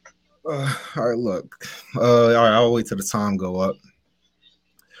 All right, look. All right, I'll wait till the time go up.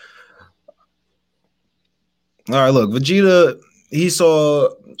 All right, look. Vegeta, he saw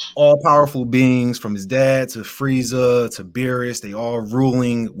all-powerful beings from his dad to Frieza to Beerus. They all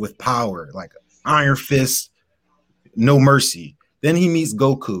ruling with power, like Iron Fist, no mercy. Then he meets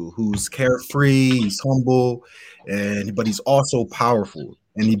Goku, who's carefree, he's humble, but he's also powerful.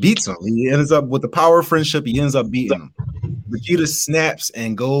 And he beats him. He ends up with the power of friendship. He ends up beating him. Vegeta snaps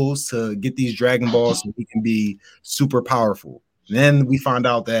and goes to get these Dragon Balls so he can be super powerful. And then we find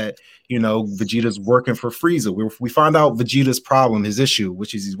out that, Vegeta's working for Frieza. We find out Vegeta's problem, his issue,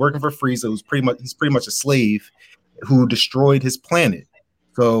 which is he's working for Frieza, he's pretty much a slave who destroyed his planet.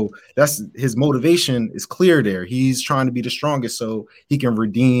 So that's his motivation is clear there. He's trying to be the strongest so he can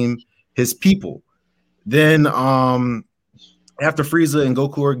redeem his people. Then after Frieza and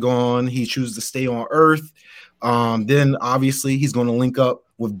Goku are gone, he chooses to stay on Earth. Then obviously he's going to link up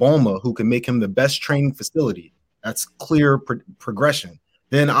with Bulma, who can make him the best training facility. That's clear progression.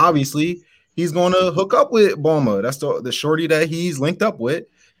 Then obviously he's going to hook up with Bulma. That's the shorty that he's linked up with.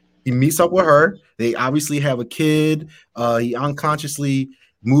 He meets up with her. They obviously have a kid. He unconsciously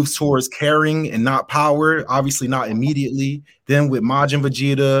moves towards caring and not power. Obviously not immediately. Then with Majin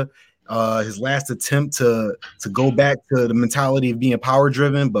Vegeta, his last attempt to go back to the mentality of being power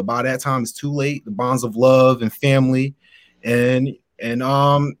driven, but by that time it's too late. The bonds of love and family, and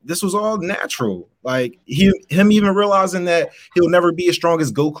this was all natural. Like him even realizing that he'll never be as strong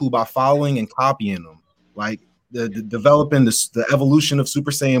as Goku by following and copying him. Like the developing the evolution of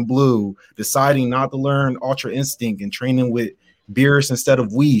Super Saiyan Blue, deciding not to learn Ultra Instinct and training with Beerus instead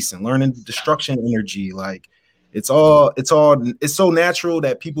of Whis and learning destruction energy. Like it's so natural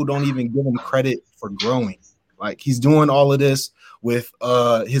that people don't even give him credit for growing. Like he's doing all of this with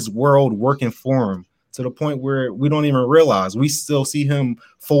his world working for him to the point where we don't even realize. We still see him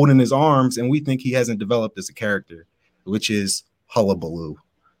folding his arms and we think he hasn't developed as a character, which is hullabaloo.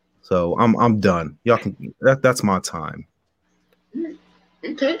 So I'm done. Y'all can that's my time.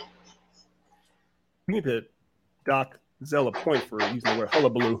 Okay. We need to dock Zell a point for using the word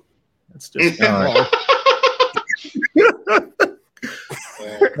hullabaloo. That's just wrong.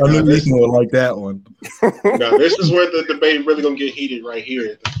 I knew this one like that one. Now this is where the debate really gonna get heated right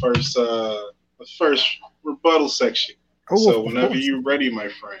here. The first rebuttal section. So whenever you're ready, my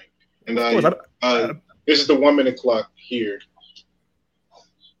friend. And this is the 1 minute clock here.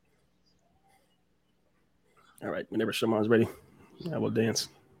 All right, whenever Shaman's ready, I will dance.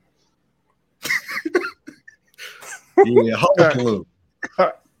 Yeah, All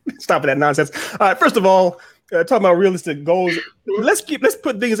right. Stop with that nonsense. All right, first of all, talking about realistic goals, let's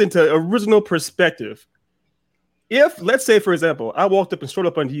put things into original perspective. If, let's say, for example, I walked up and strode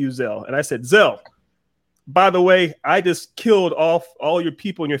up onto you, Zell, and I said, Zell, by the way, I just killed off all your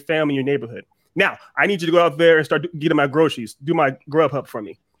people in your family, in your neighborhood. Now, I need you to go out there and start getting my groceries, do my Grubhub for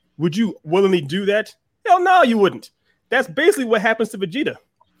me. Would you willingly do that? Hell no, you wouldn't. That's basically what happens to Vegeta.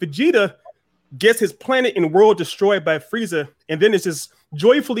 Vegeta gets his planet and world destroyed by Frieza, and then it's just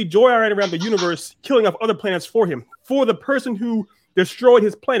joyfully joyriding around the universe, killing off other planets for him, for the person who destroyed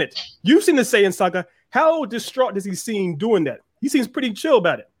his planet. You've seen the Saiyan saga. How distraught does he seem doing that? He seems pretty chill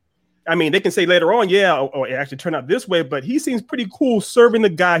about it. I mean, they can say later on, yeah, or it actually turned out this way, but he seems pretty cool serving the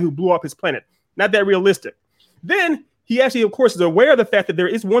guy who blew up his planet. Not that realistic. Then he actually, of course, is aware of the fact that there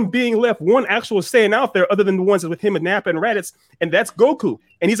is one being left, one actual Saiyan out there other than the ones with him and Nappa and Raditz, and that's Goku.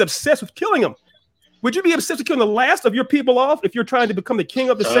 And he's obsessed with killing him. Would you be obsessed with killing the last of your people off if you're trying to become the king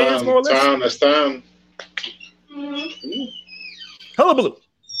of the Saiyans, more or less? That's time. Hullabaloo.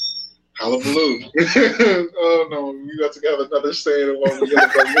 Hullabaloo. Oh, no. We got to have another Saiyan while we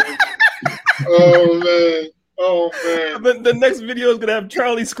get it. Oh, man. Oh, man. The next video is going to have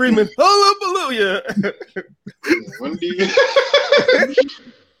Charlie screaming, Hullabaloo, yeah.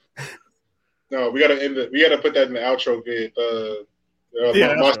 No, we got to end it. We got to put that in the outro vid.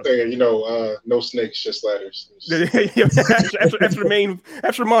 My saying, no snakes, just ladders.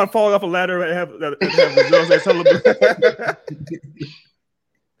 after Mon falling off a ladder, I have results as Hullabaloo.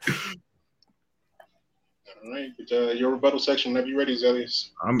 All right, your rebuttal section. Whenever you ready, Zelius.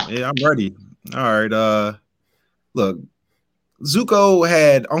 I'm ready. All right. Look, Zuko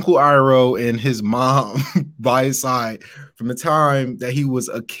had Uncle Iroh and his mom by his side from the time that he was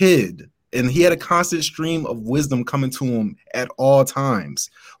a kid, and he had a constant stream of wisdom coming to him at all times.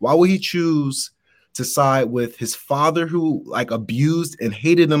 Why would he choose to side with his father, who abused and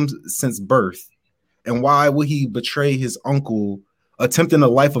hated him since birth? And why would he betray his uncle, attempting a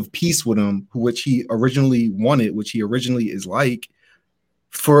life of peace with him, which he originally wanted, which he originally is like,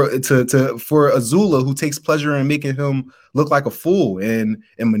 for Azula, who takes pleasure in making him look like a fool and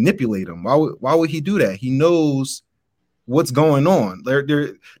manipulate him? Why would he do that? He knows what's going on.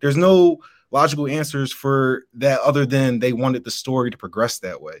 There's no logical answers for that other than they wanted the story to progress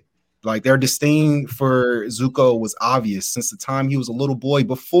that way. Like, their disdain for Zuko was obvious since the time he was a little boy,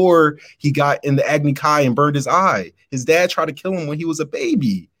 before he got in the Agni Kai and burned his eye. His dad tried to kill him when he was a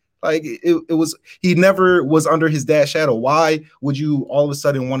baby. Like, it was, he never was under his dad's shadow. Why would you all of a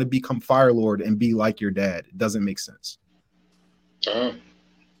sudden want to become Fire Lord and be like your dad? It doesn't make sense. Okay.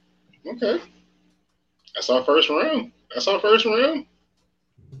 That's our first round.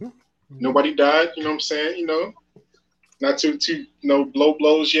 Nobody died, you know what I'm saying? Not too low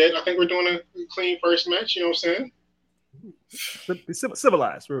blows yet. I think we're doing a clean first match, you know what I'm saying?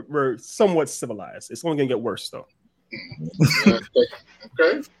 Civilized. We're somewhat civilized. It's only going to get worse, though.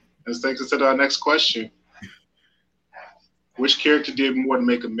 Okay. Let's take us to our next question. Which character did more to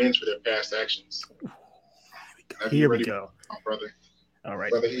make amends for their past actions? Here we go. My brother. All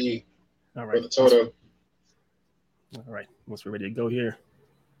right. Brother E. All right. Brother Toto. All right. Once we're ready to go here.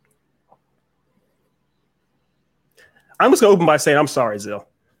 I'm just going to open by saying I'm sorry, Zill.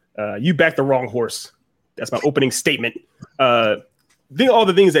 You backed the wrong horse. That's my opening statement. All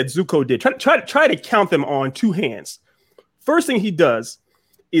the things that Zuko did, try to count them on two hands. First thing he does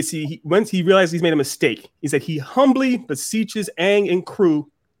is once he realizes he's made a mistake, is that he humbly beseeches Aang and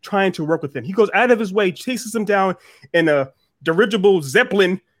crew trying to work with him. He goes out of his way, chases them down in a dirigible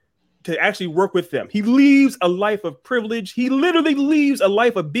Zeppelin to actually work with them. He leaves a life of privilege. He literally leaves a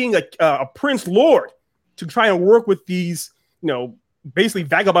life of being a prince lord to try and work with these, basically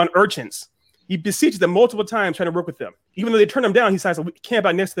vagabond urchins. He beseeches them multiple times trying to work with them. Even though they turn him down, he decides to camp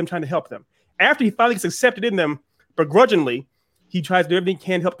out next to them trying to help them. After he finally gets accepted in them, begrudgingly, he tries to do everything he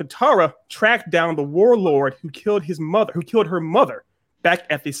can to help Katara track down the warlord who killed her mother back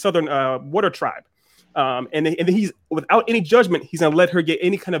at the Southern Water Tribe. And then he's, without any judgment, he's going to let her get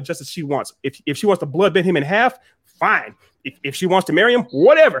any kind of justice she wants. If she wants to bloodbend him in half, fine. If she wants to marry him,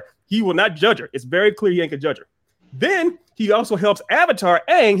 whatever. He will not judge her. It's very clear he ain't gonna judge her. Then he also helps Avatar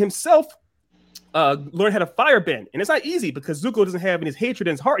Aang himself learn how to firebend. And it's not easy because Zuko doesn't have his hatred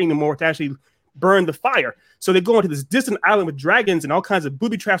in his heart anymore to actually burn the fire. So they go into this distant island with dragons and all kinds of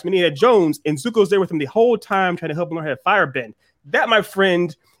booby traps from Indiana Jones, and Zuko's there with him the whole time trying to help him learn how to firebend. That, my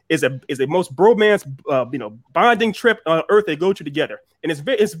friend, is a most bromance, bonding trip on Earth they go to together. And it's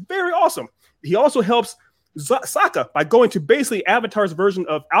very awesome. He also helps Sokka by going to basically Avatar's version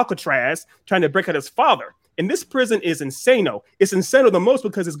of Alcatraz, trying to break out his father. And this prison is insano. It's insano the most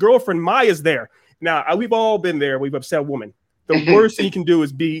because his girlfriend Maya's there. Now, we've all been there. We've upset a woman. The worst thing you can do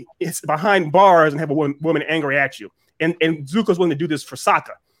is be behind bars and have a woman angry at you. And Zuko's willing to do this for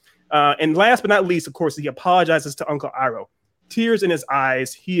Sokka. And last but not least, of course, he apologizes to Uncle Iroh. Tears in his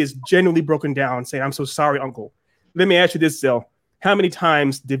eyes. He is genuinely broken down, saying, "I'm so sorry, Uncle." Let me ask you this, Zell. How many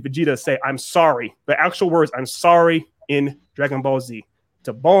times did Vegeta say, "I'm sorry"? The actual words, "I'm sorry," in Dragon Ball Z.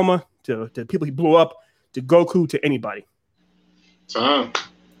 To Bulma, to people he blew up, to Goku, to anybody. Time.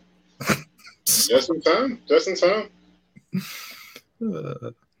 Just in time.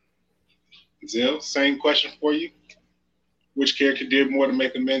 Zell, same question for you. Which character did more to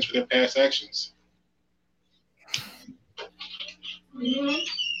make amends for their past actions? Yeah,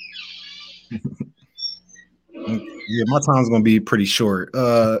 my time's gonna be pretty short.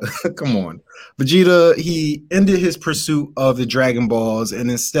 Come on. Vegeta, he ended his pursuit of the Dragon Balls and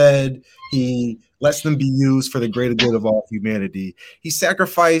instead he lets them be used for the greater good of all humanity. He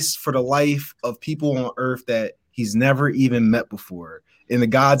sacrificed for the life of people on Earth that he's never even met before. And the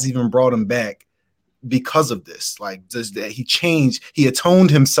gods even brought him back because of this. Like, just that he changed, he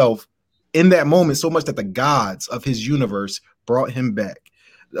atoned himself in that moment so much that the gods of his universe brought him back.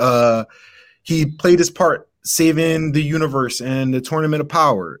 He played his part saving the universe and the Tournament of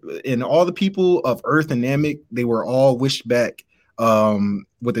Power, and all the people of Earth and Namek, they were all wished back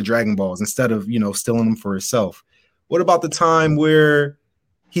with the Dragon Balls instead of, stealing them for himself. What about the time where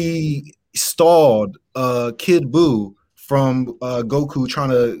he stalled Kid Buu from Goku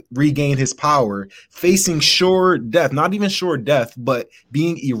trying to regain his power, facing sure death, not even sure death, but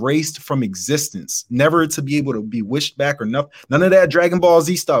being erased from existence, never to be able to be wished back or nothing, none of that Dragon Ball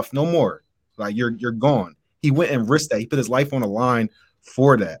Z stuff, no more. Like, you're gone. He went and risked that. He put his life on the line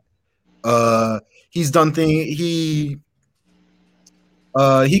for that. He's done things. We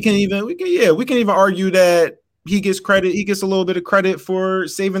can even argue that he gets credit. He gets a little bit of credit for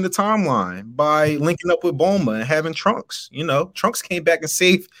saving the timeline by linking up with Bulma and having Trunks. Trunks came back and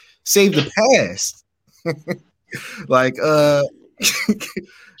saved the past. Like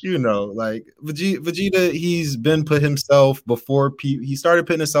Vegeta, he's been put himself before people. He started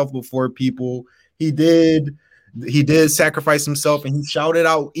putting himself before people. He did sacrifice himself, and he shouted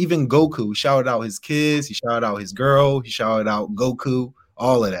out even Goku. He shouted out his kids. He shouted out his girl. He shouted out Goku.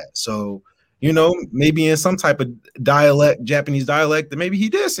 All of that. So, maybe in some type of dialect, Japanese dialect, that maybe he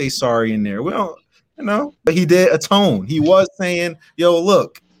did say sorry in there. Well, but he did atone. He was saying, "Yo,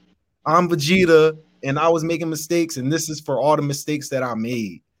 look, I'm Vegeta, and I was making mistakes, and this is for all the mistakes that I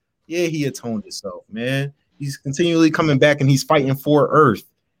made." Yeah, he atoned himself, man. He's continually coming back, and he's fighting for Earth.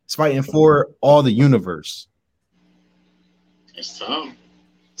 He's fighting for all the universe. It's time.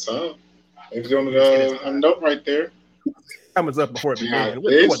 It's going to a note right there. Time was up before it began.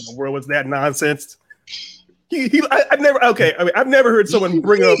 What in the world was that nonsense? I've never heard someone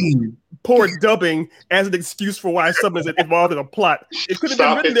bring up poor dubbing as an excuse for why something is involved in a plot. It could have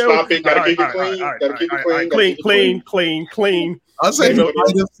been written there. Stop it. Gotta keep it clean. Clean. I'll say he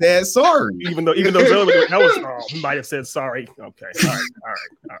might have said sorry. Even though he might have said sorry. Okay. All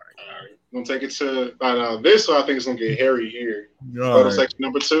right. We'll take it to this one. I think it's gonna get hairy here. Go to section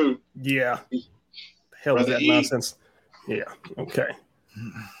number 2. Yeah. The hell is that nonsense? Yeah. Okay.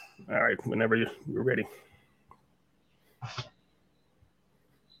 All right. Whenever you're ready.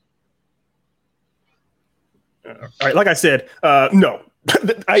 All right. Like I said, no.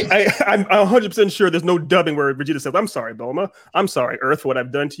 I'm 100% sure there's no dubbing where Vegeta says, "I'm sorry, Bulma. I'm sorry, Earth, for what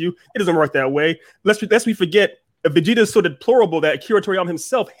I've done to you." It doesn't work that way. Lest we forget, Vegeta is so deplorable that Akira Toriyama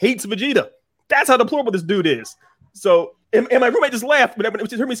himself hates Vegeta. That's how deplorable this dude is. So, and my roommate just laughed when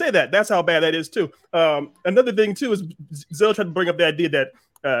she heard me say that. That's how bad that is too. Another thing too is Zell tried to bring up the idea that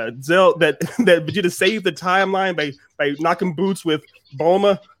that Vegeta saved the timeline by knocking boots with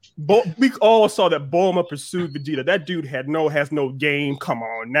Bulma. We all saw that Bulma pursued Vegeta. That dude has no game. Come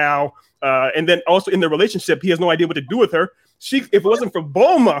on now. And then also in the relationship, he has no idea what to do with her. If it wasn't for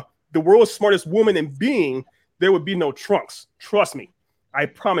Bulma, the world's smartest woman and being, there would be no Trunks. Trust me. I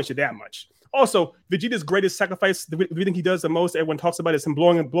promise you that much. Also, Vegeta's greatest sacrifice, the thing he does the most, everyone talks about, is him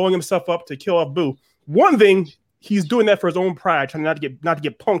blowing himself up to kill off Buu. One thing, he's doing that for his own pride, trying not to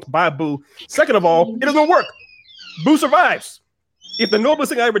get punked by Buu. Second of all, it doesn't work. Buu survives. If the noblest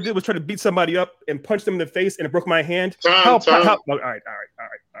thing I ever did was try to beat somebody up and punch them in the face and it broke my hand, all right.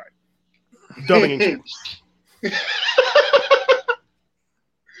 Dumbing and shit.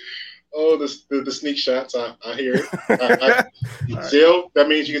 Oh, the sneak shots! I hear it. Jill, that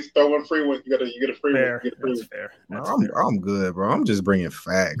means you get to throw one free one. You get a free one. That's fair. I'm good, bro. I'm just bringing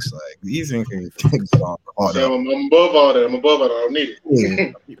facts. Like, these things all I'm above all that. I don't need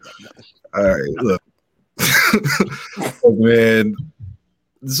it. Yeah. All right, look. Oh, man,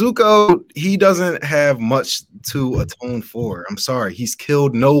 Zuko, he doesn't have much to atone for. I'm sorry, he's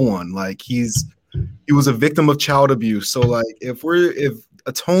killed no one. Like he was a victim of child abuse. So like if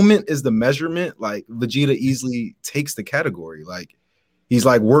atonement is the measurement, like Vegeta easily takes the category. Like he's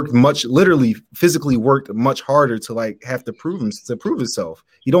like worked much, literally physically worked much harder to like have to prove himself.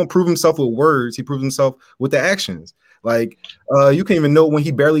 He don't prove himself with words, he proves himself with the actions. Like you can even know when he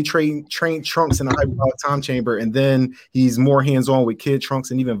barely trained Trunks in a hyperbolic time chamber, and then he's more hands-on with Kid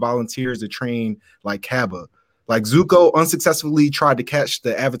Trunks and even volunteers to train like Kappa. Like Zuko unsuccessfully tried to catch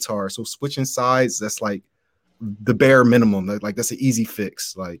the Avatar, so switching sides, that's like the bare minimum. Like that's an easy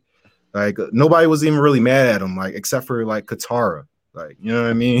fix. Like nobody was even really mad at him, like except for like Katara. Like, you know what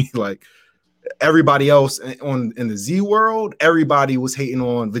I mean? Like everybody else in the Z world, everybody was hating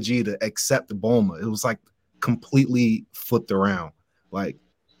on Vegeta except Bulma. It was like completely flipped around. Like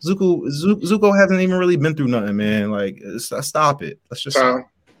Zuko hasn't even really been through nothing, man. Like stop it. Let's just stop.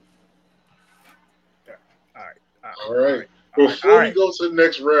 All right. Before we go to the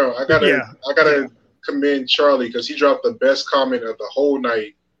next round, I gotta commend Charlie because he dropped the best comment of the whole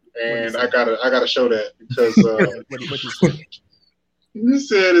night, and I gotta show that because he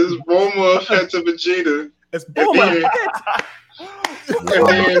said it's Bulma fed to Vegeta. It's Bulma. And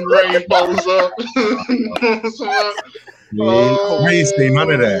then Rain follows up. Rain say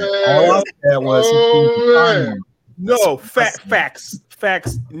none of that. All I said was no facts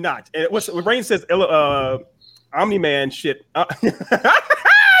not. And what Rain says, Omni-Man shit.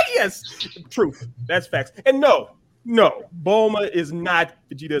 Yes, truth. That's facts. And no, Bulma is not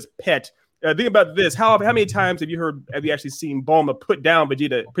Vegeta's pet. Think about this. How many times have you actually seen Bulma put down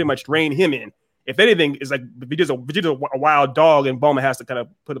Vegeta, pretty much rein him in? If anything, it's like Vegeta's a wild dog, and Bulma has to kind of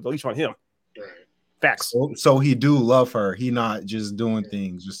put a leash on him. Right. Facts. So he do love her. He not just doing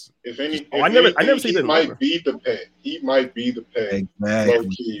things. Just I never see that. He might be the pet.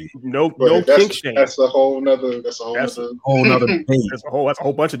 Exactly. No kink shame. That's a whole nother debate. That's a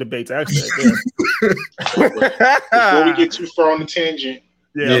whole bunch of debates actually. Before we get too far on the tangent.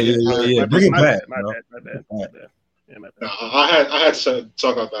 Yeah. Bring it back. My bad. No, I had to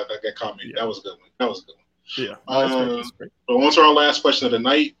talk about that comment. Yeah. That was a good one. Yeah. That's great. But on to our last question of the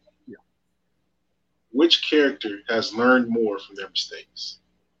night. Yeah. Which character has learned more from their mistakes?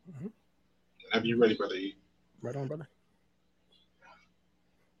 Mm-hmm. Have you ready, brother? Right on, brother.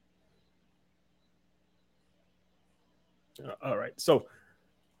 All right. So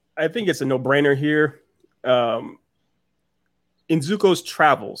I think it's a no-brainer here. In Zuko's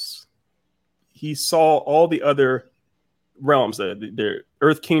travels, he saw all the other realms, the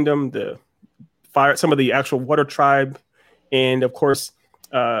Earth Kingdom, the fire, some of the actual water tribe, and of course,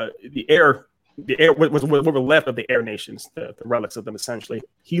 the air what were left of the air nations, the relics of them essentially.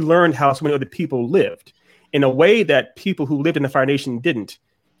 He learned how so many other people lived in a way that people who lived in the Fire Nation didn't.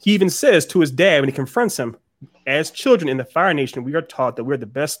 He even says to his dad when he confronts him, as children in the Fire Nation, we are taught that we're the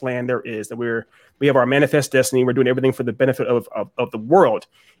best land there is, that we have our manifest destiny, we're doing everything for the benefit of the world.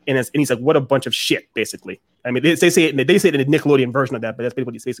 And he's like, what a bunch of shit, basically. I mean, they say it in the Nickelodeon version of that, but that's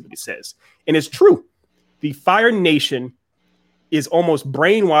basically what he says. And it's true. The Fire Nation is almost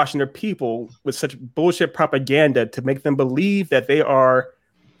brainwashing their people with such bullshit propaganda to make them believe that they are,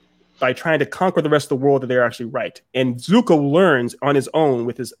 by trying to conquer the rest of the world, that they're actually right. And Zuko learns on his own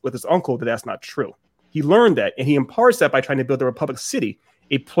with his uncle that that's not true. He learned that, and he imparts that by trying to build the Republic City,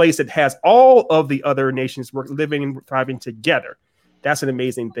 a place that has all of the other nations living and thriving together. That's an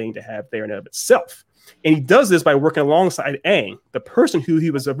amazing thing to have there in and of itself. And he does this by working alongside Aang, the person who he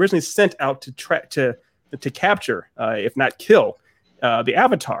was originally sent out to capture, if not kill, the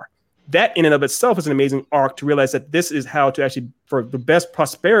Avatar. That in and of itself is an amazing arc to realize that this is how to actually, for the best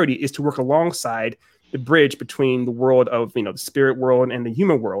prosperity, is to work alongside the bridge between the world of, the spirit world and the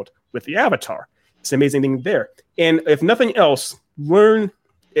human world with the Avatar. It's an amazing thing there. And if nothing else, I want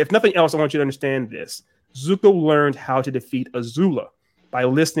you to understand this. Zuko learned how to defeat Azula by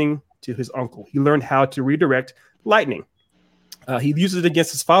listening to his uncle. He learned how to redirect lightning. He uses it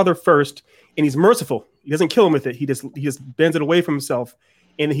against his father first, and he's merciful. He doesn't kill him with it. He just bends it away from himself,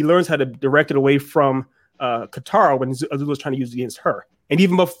 and he learns how to direct it away from Katara when Azula was trying to use it against her. And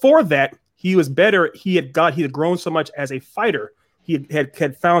even before that, he was better. He had grown so much as a fighter. He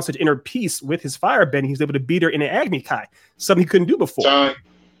had found such inner peace with his firebend. He was able to beat her in an Agni Kai, something he couldn't do before. Time.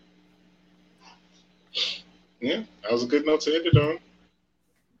 Yeah, that was a good note to end it on.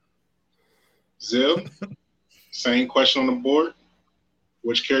 Zil, same question on the board.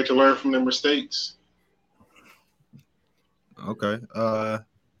 Which character learned from their mistakes? Okay. I'll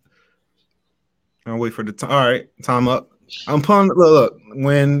wait for the time. All right, time up. Look,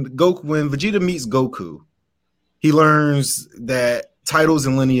 when Vegeta meets Goku, he learns that titles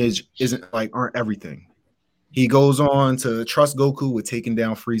and lineage aren't everything. He goes on to trust Goku with taking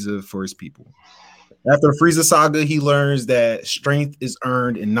down Frieza for his people. After the Frieza saga, he learns that strength is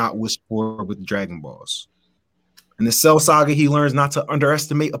earned and not wished for with Dragon Balls. In the Cell saga, he learns not to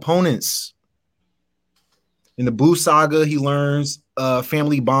underestimate opponents. In the Buu saga, he learns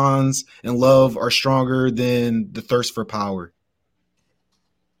family bonds and love are stronger than the thirst for power.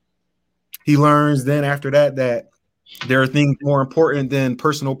 He learns then after that there are things more important than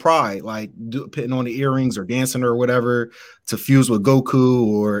personal pride, like putting on the earrings or dancing or whatever to fuse with Goku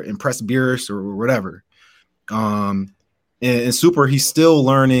or impress Beerus or whatever. In Super, he's still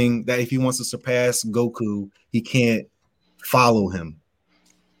learning that if he wants to surpass Goku, he can't follow him.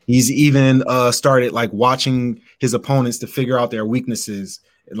 He's even started like watching his opponents to figure out their weaknesses.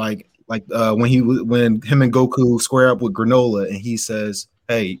 Like when him and Goku square up with Granola, and he says,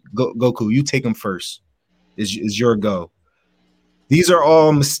 "Hey, Goku, you take him first. Is your go." These are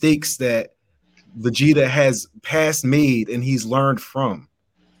all mistakes that Vegeta has past made and he's learned from.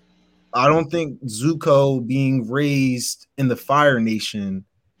 I don't think Zuko being raised in the Fire Nation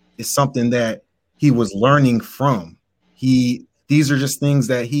is something that he was learning from. These are just things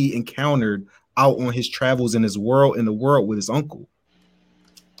that he encountered out on his travels in the world with his uncle.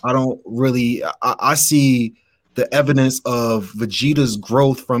 I see the evidence of Vegeta's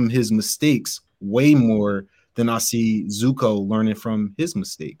growth from his mistakes way more than I see Zuko learning from his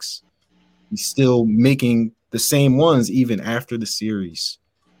mistakes. He's still making the same ones even after the series.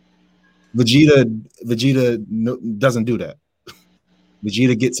 Vegeta doesn't do that.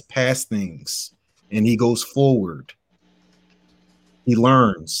 Vegeta gets past things and he goes forward. He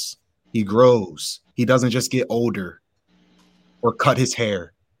learns. He grows. He doesn't just get older or cut his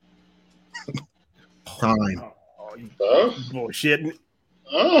hair. Time. Bullshit.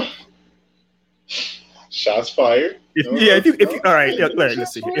 Shots fired. If you all right, Larry,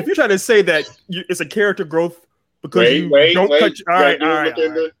 let's see here. If you're trying to say that it's a character growth because don't cut all right.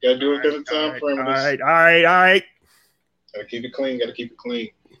 Gotta do it within the time frame. All right. Gotta keep it clean.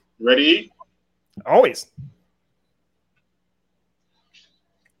 Ready? Always.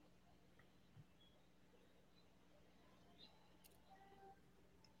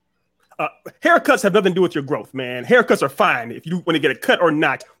 Haircuts have nothing to do with your growth, man. Haircuts are fine if you want to get a cut or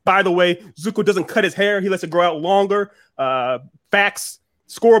not. By the way, Zuko doesn't cut his hair. He lets it grow out longer. Facts,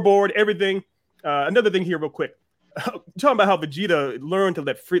 scoreboard, everything. Another thing here real quick. Talking about how Vegeta learned to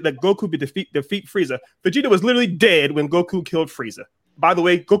let Goku defeat Frieza. Vegeta was literally dead when Goku killed Frieza. By the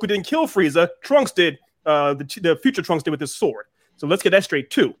way, Goku didn't kill Frieza. Trunks did. The future Trunks did with his sword. So let's get that straight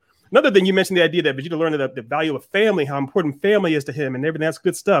too. Another thing, you mentioned the idea that Vegeta learned the value of family, how important family is to him, and everything. That's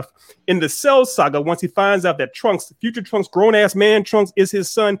good stuff. In the Cell saga, once he finds out that future Trunks, grown-ass man Trunks, is his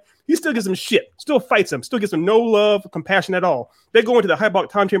son, he still gives him shit, still fights him, still gives him no love, compassion at all. They go into the Hyperbolic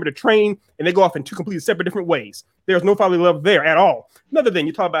Time Chamber to train, and they go off in two completely separate different ways. There's no fatherly love there at all. Another thing,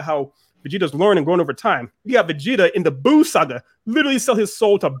 you talk about how Vegeta's learned and grown over time. You got Vegeta in the Buu saga literally sell his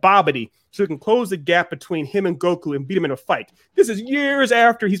soul to Babidi so he can close the gap between him and Goku and beat him in a fight. This is years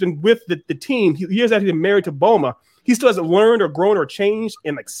after he's been with the team, years after he's been married to Bulma. He still hasn't learned or grown or changed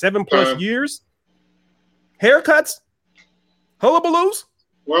in like 7+ years. Haircuts? Hullabaloos?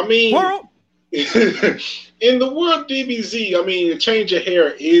 Well, I mean, in the world DBZ, I mean, a change of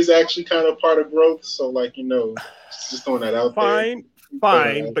hair is actually kind of part of growth. So, like, just throwing that out there.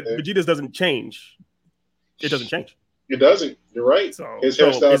 Fine, but Vegeta's doesn't change. It doesn't change. It doesn't. You're right. His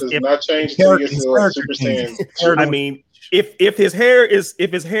hairstyle does not change until he gets to Super Saiyan. I mean, if his hair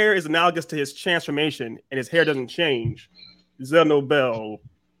is analogous to his transformation and his hair doesn't change, Xenobel.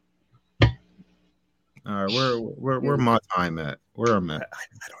 All right, where my time at? Where I'm at?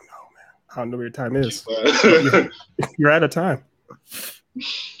 I don't know, man. I don't know where your time is. You're out of time.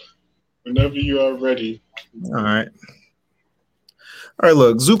 Whenever you are ready. All right.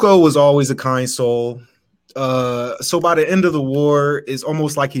 Look, Zuko was always a kind soul. So by the end of the war, it's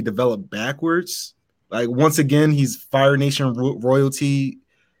almost like he developed backwards. Like, once again, he's Fire Nation royalty,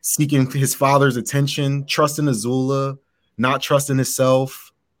 seeking his father's attention, trusting Azula, not trusting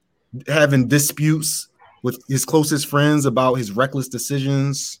himself, having disputes with his closest friends about his reckless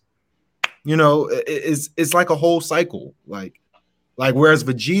decisions. It's like a whole cycle. Like whereas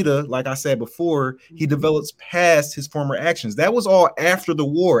Vegeta, like I said before, he develops past his former actions. That was all after the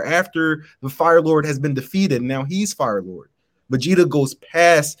war, after the Fire Lord has been defeated. Now he's Fire Lord. Vegeta goes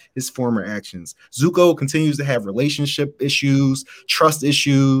past his former actions. Zuko continues to have relationship issues, trust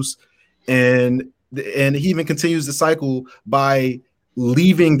issues, and he even continues the cycle by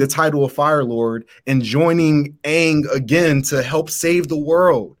leaving the title of Fire Lord and joining Aang again to help save the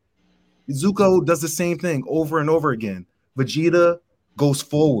world. Zuko does the same thing over and over again. Vegeta goes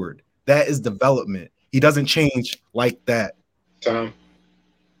forward. That is development. He doesn't change like that. That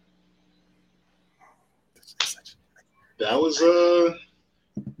was the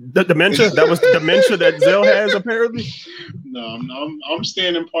dementia. That was the dementia that Zell has apparently. No, I'm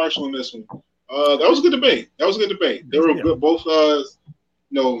staying impartial in this one. That was a good debate. They were good, both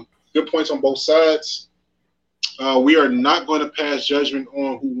good points on both sides. We are not going to pass judgment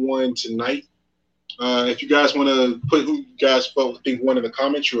on who won tonight. If you guys want to put who you guys think won in the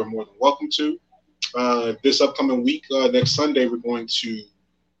comments, you are more than welcome to. This upcoming week, next Sunday, we're going to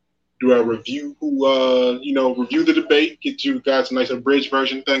do our review. Review the debate, get you guys a nice abridged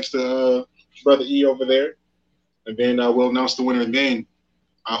version, thanks to Brother E over there, and then we'll announce the winner again.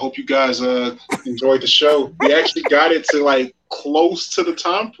 I hope you guys enjoyed the show. We actually got it to like close to the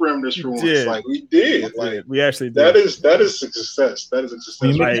time parameters for once. Like we did. We actually did. That is a success. That is a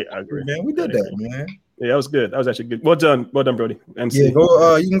success. I agree, man. We did that, man. Yeah, that was good. That was actually good. Well done, Brody. MC. Yeah,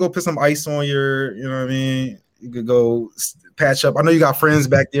 go. You can go put some ice on your. You know what I mean. You could go patch up. I know you got friends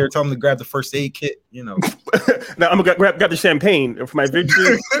back there. Tell them to grab the first aid kit. You know. Now I'm gonna grab the champagne for my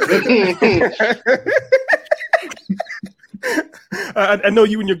victory. I know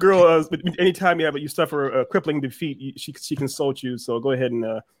you and your girl. Anytime you suffer a crippling defeat, she consults you. So go ahead and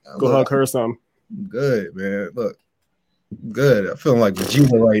go hug her some. Good, man. Look. Good. I'm feeling like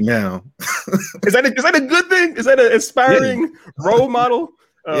Vegeta right now. Is that a good thing? Is that an inspiring role model?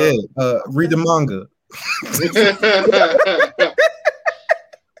 Read the manga.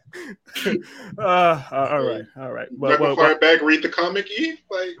 All right. Well, back, read the comic.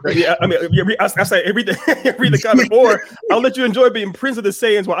 Yeah, I mean, I say read the comic, or I'll let you enjoy being Prince of the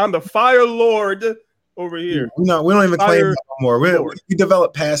Saiyans while I'm the Fire Lord over here. We don't even claim that no more. We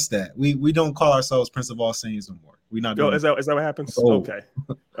developed past that. We don't call ourselves Prince of all Saiyans no more. We not doing is that what happens? Okay.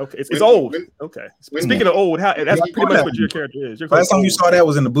 It's old. Okay. Speaking of old, that's pretty much what your character is. Last time you saw that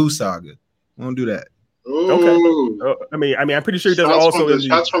was in the Boo Saga. We don't do that. Ooh. Okay. I mean, I'm pretty sure he does also.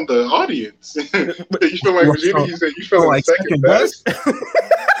 Shots from the audience. You feel like Vegeta? You said you feel like second best.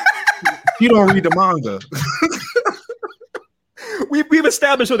 You don't read the manga. We've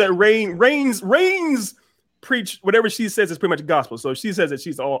established that Reigns preach whatever she says is pretty much gospel. So she says that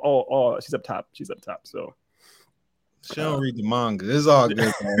she's all she's up top. She's up top. So she don't read the manga. It's all good,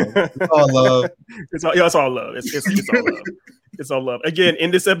 man. It's all love. It's all love. It's all love. It's all love. Again,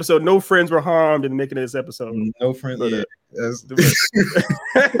 in this episode, no friends were harmed in making this episode. No friends. Yeah.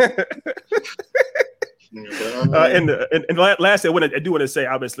 And lastly, I do want to say,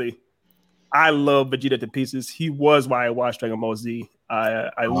 obviously, I love Vegeta to pieces. He was why I watched Dragon Ball Z.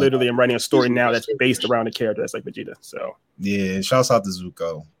 I literally am writing a story now that's based around a character that's like Vegeta. So yeah, shouts out to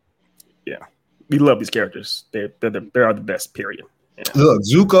Zuko. Yeah, we love these characters. They are the best. Period. Yeah. Look,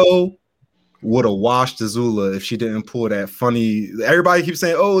 Zuko would have washed Azula if she didn't pull that funny. Everybody keeps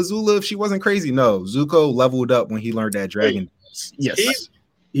saying, "Oh, Azula, if she wasn't crazy." No, Zuko leveled up when he learned that dragon. Yes.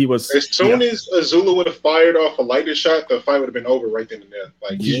 He was as soon as Azula would have fired off a lighter shot, the fight would have been over right then and there.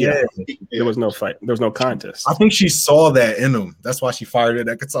 There was no fight. There was no contest. I think she saw that in him. That's why she fired it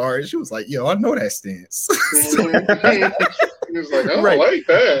at Katara. She was like, "Yo, I know that stance." He was like, "I don't like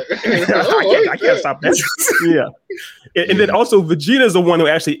that. I can't stop that." Yeah, and then also Vegeta is the one who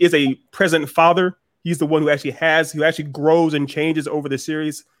actually is a present father. He's the one who actually grows and changes over the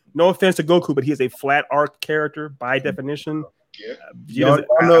series. No offense to Goku, but he is a flat arc character by definition. Yeah,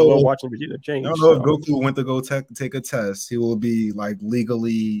 I love watching Vegeta change. I don't know if Goku went to go take a test, he will be like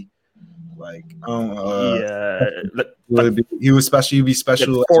legally, like he was special. He'd be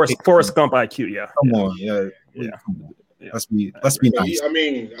special. Forrest Gump IQ. Yeah, come on, yeah. Let's be nice. I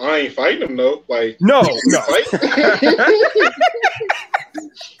mean, I ain't fighting him though. Like no.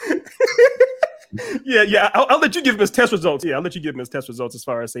 Yeah. I'll let you give him his test results. Yeah, I'll let you give him his test results as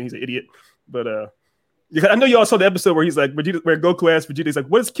far as saying he's an idiot, but I know you all saw the episode where he's like, where Goku asked Vegeta, he's like,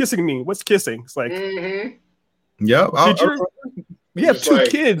 "What does kissing mean? What's kissing?" It's like, yeah, we have two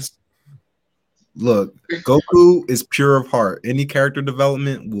kids. Look, Goku is pure of heart. Any character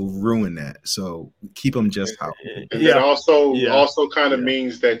development will ruin that. So keep him just how. And it also kind of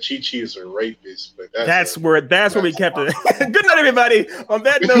means that Chi-Chi is a rapist. But that's where we kept it. Good night, everybody. On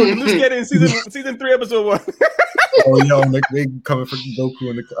that note, Loose Cannon season 3, episode 1. Oh, yo, they coming for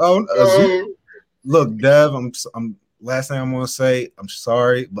Goku in the Look, Dev, I'm last thing I'm gonna say, I'm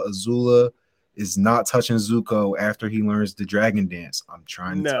sorry, but Azula is not touching Zuko after he learns the dragon dance. I'm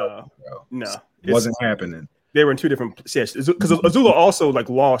trying to tell you, bro. No. It wasn't happening. They were in two different because Azula also like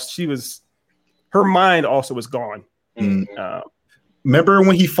lost. Her mind also was gone. Remember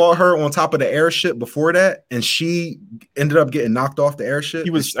when he fought her on top of the airship before that, and she ended up getting knocked off the airship?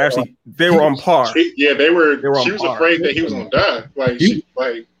 He was actually they were on par. They were she was afraid that he was gonna die.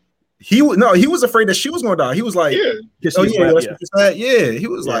 He was afraid that she was gonna die. He was like, He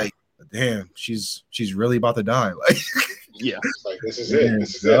was like, damn, she's really about to die. Like, yeah, like this is it.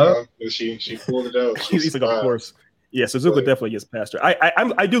 This is it. She pulled it out. He's like, of course, yeah. So Zuko definitely gets past her. I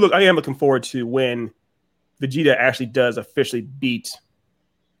am looking forward to when Vegeta actually does officially beat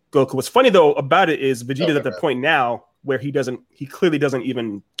Goku. What's funny though about it is Vegeta's at the point now where he clearly doesn't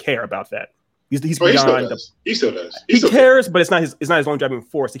even care about that. He's beyond. He still does. He cares, but it's not his own driving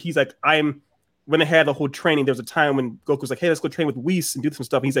force. He's like, when they had the whole training, there was a time when Goku was like, hey, let's go train with Whis and do some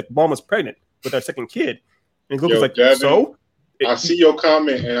stuff. And he's like, Bulma's pregnant with our second kid. And Goku's like, Devin, so? I see your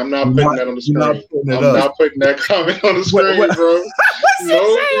comment, and I'm not putting that on the screen. I'm not putting that comment on the screen, bro.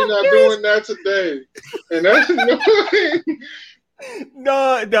 No, you're not doing that today. And that's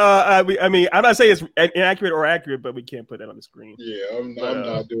no. I mean, I'm not saying it's inaccurate or accurate, but we can't put that on the screen. Yeah, I'm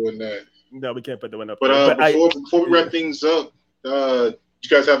not doing that. No, we can't put that one up. But before we wrap things up, you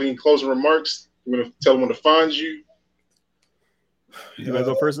guys have any closing remarks? You want to tell them where to find you? You want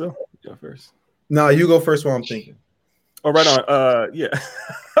to go first, though? Go first. No, you go first while I'm thinking. Oh, right on. Yeah.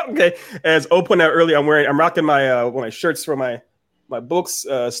 Okay. As O pointed out earlier, I'm rocking my one of my shirts from my books,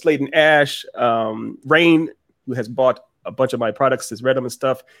 Slade and Ash. Rain, who has bought a bunch of my products, has read them and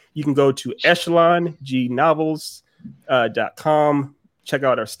stuff. You can go to echelonGnovels.com. Check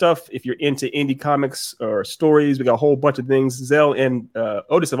out our stuff. If you're into indie comics or stories, we got a whole bunch of things. Zell and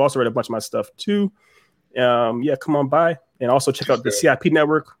Otis have also read a bunch of my stuff too. Yeah, come on by. And also check out the CIP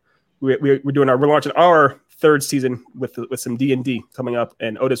Network. We're launching our third season with some D&D coming up,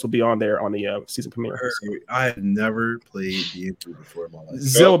 and Otis will be on there on the season premiere. I have never played D&D before in my life.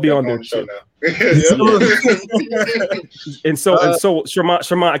 Zell will be on there too. and so Sherman,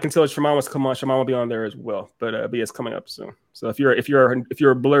 I can tell Sherman wants to come on. Sherman will be on there as well, but it's coming up soon. So if you're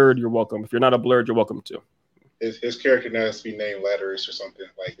a blurred, you're welcome. If you're not a blurred, you're welcome too. His character now has to be named Latterus or something.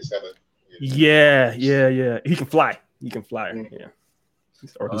 Like, is that a? Yeah. He can fly. Mm-hmm. Yeah.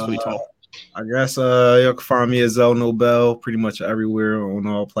 Or he's really tall. I guess you can find me at Zell Nobel pretty much everywhere on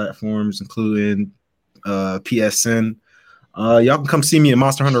all platforms, including PSN. Y'all can come see me at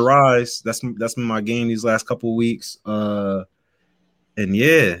Monster Hunter Rise. That's been my game these last couple of weeks. And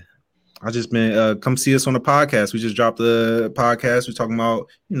yeah, I just been come see us on the podcast. We just dropped the podcast. We're talking about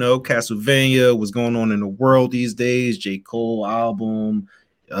Castlevania, what's going on in the world these days. J. Cole album.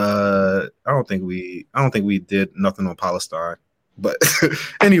 I don't think we did nothing on Palestine, but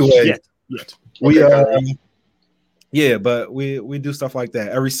anyway. Yet. But we do stuff like that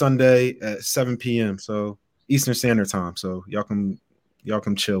every Sunday at 7 p.m. so Eastern Standard Time. So y'all come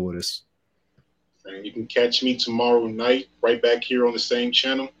chill with us. And you can catch me tomorrow night right back here on the same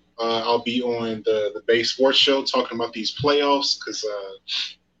channel. I'll be on the Bay Sports Show talking about these playoffs because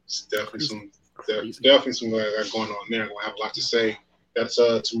it's definitely some going on there. I'm gonna have a lot to say. That's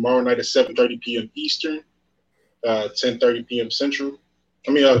tomorrow night at 7:30 p.m. Eastern, 10:30 p.m. Central.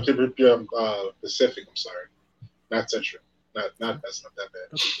 I mean, Pacific. I'm sorry, not Central. Not that's not that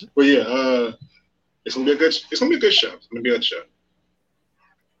bad. But yeah, it's gonna be a good show. It's gonna be a good show.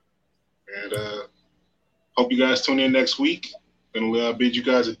 And hope you guys tune in next week. Gonna bid you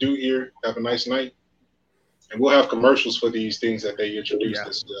guys adieu here. Have a nice night. And we'll have commercials for these things that they introduced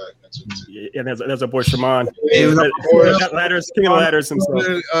this next week. Yeah, there's a boy Sherman. King of Ladders himself.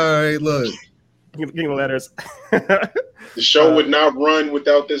 All right, look. King of Ladders. The show would not run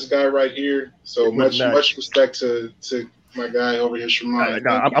without this guy right here. So much respect to my guy over here, Sherman.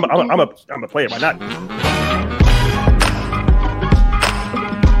 I'm a player. Why not?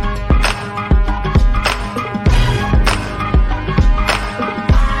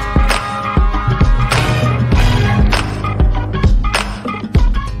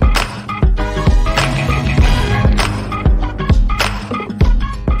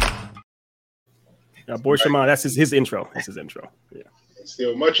 Boy Sherman, that's his intro. That's his intro. Yeah.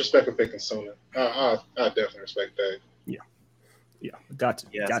 Still, much respect for picking Sona. I definitely respect that. Yeah. Got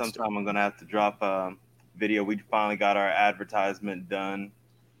you. Sometime I'm gonna have to drop a video. We finally got our advertisement done,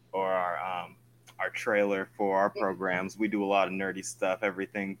 or our trailer for our programs. We do a lot of nerdy stuff.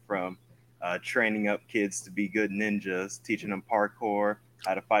 Everything from training up kids to be good ninjas, teaching them parkour,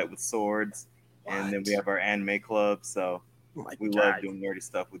 how to fight with swords, and then we have our anime club. So we love doing nerdy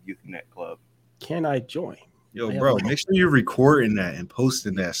stuff with Youth Connect Club. Can I join? Yo, bro, make sure you're recording that and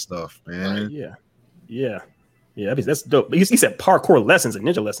posting that stuff, man. Yeah. That's dope. He said parkour lessons and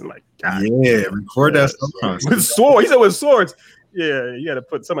ninja lesson. Like, God. Yeah, record that stuff. With swords. He said with swords. Yeah, you got to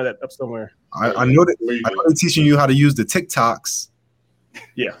put some of that up somewhere. I know that. I know they're teaching you how to use the TikToks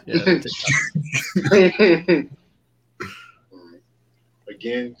Yeah.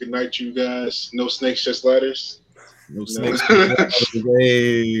 Again, good night, you guys. No snakes, just ladders. No snakes.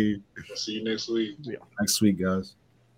 Hey. I'll see you next week. Next week, guys.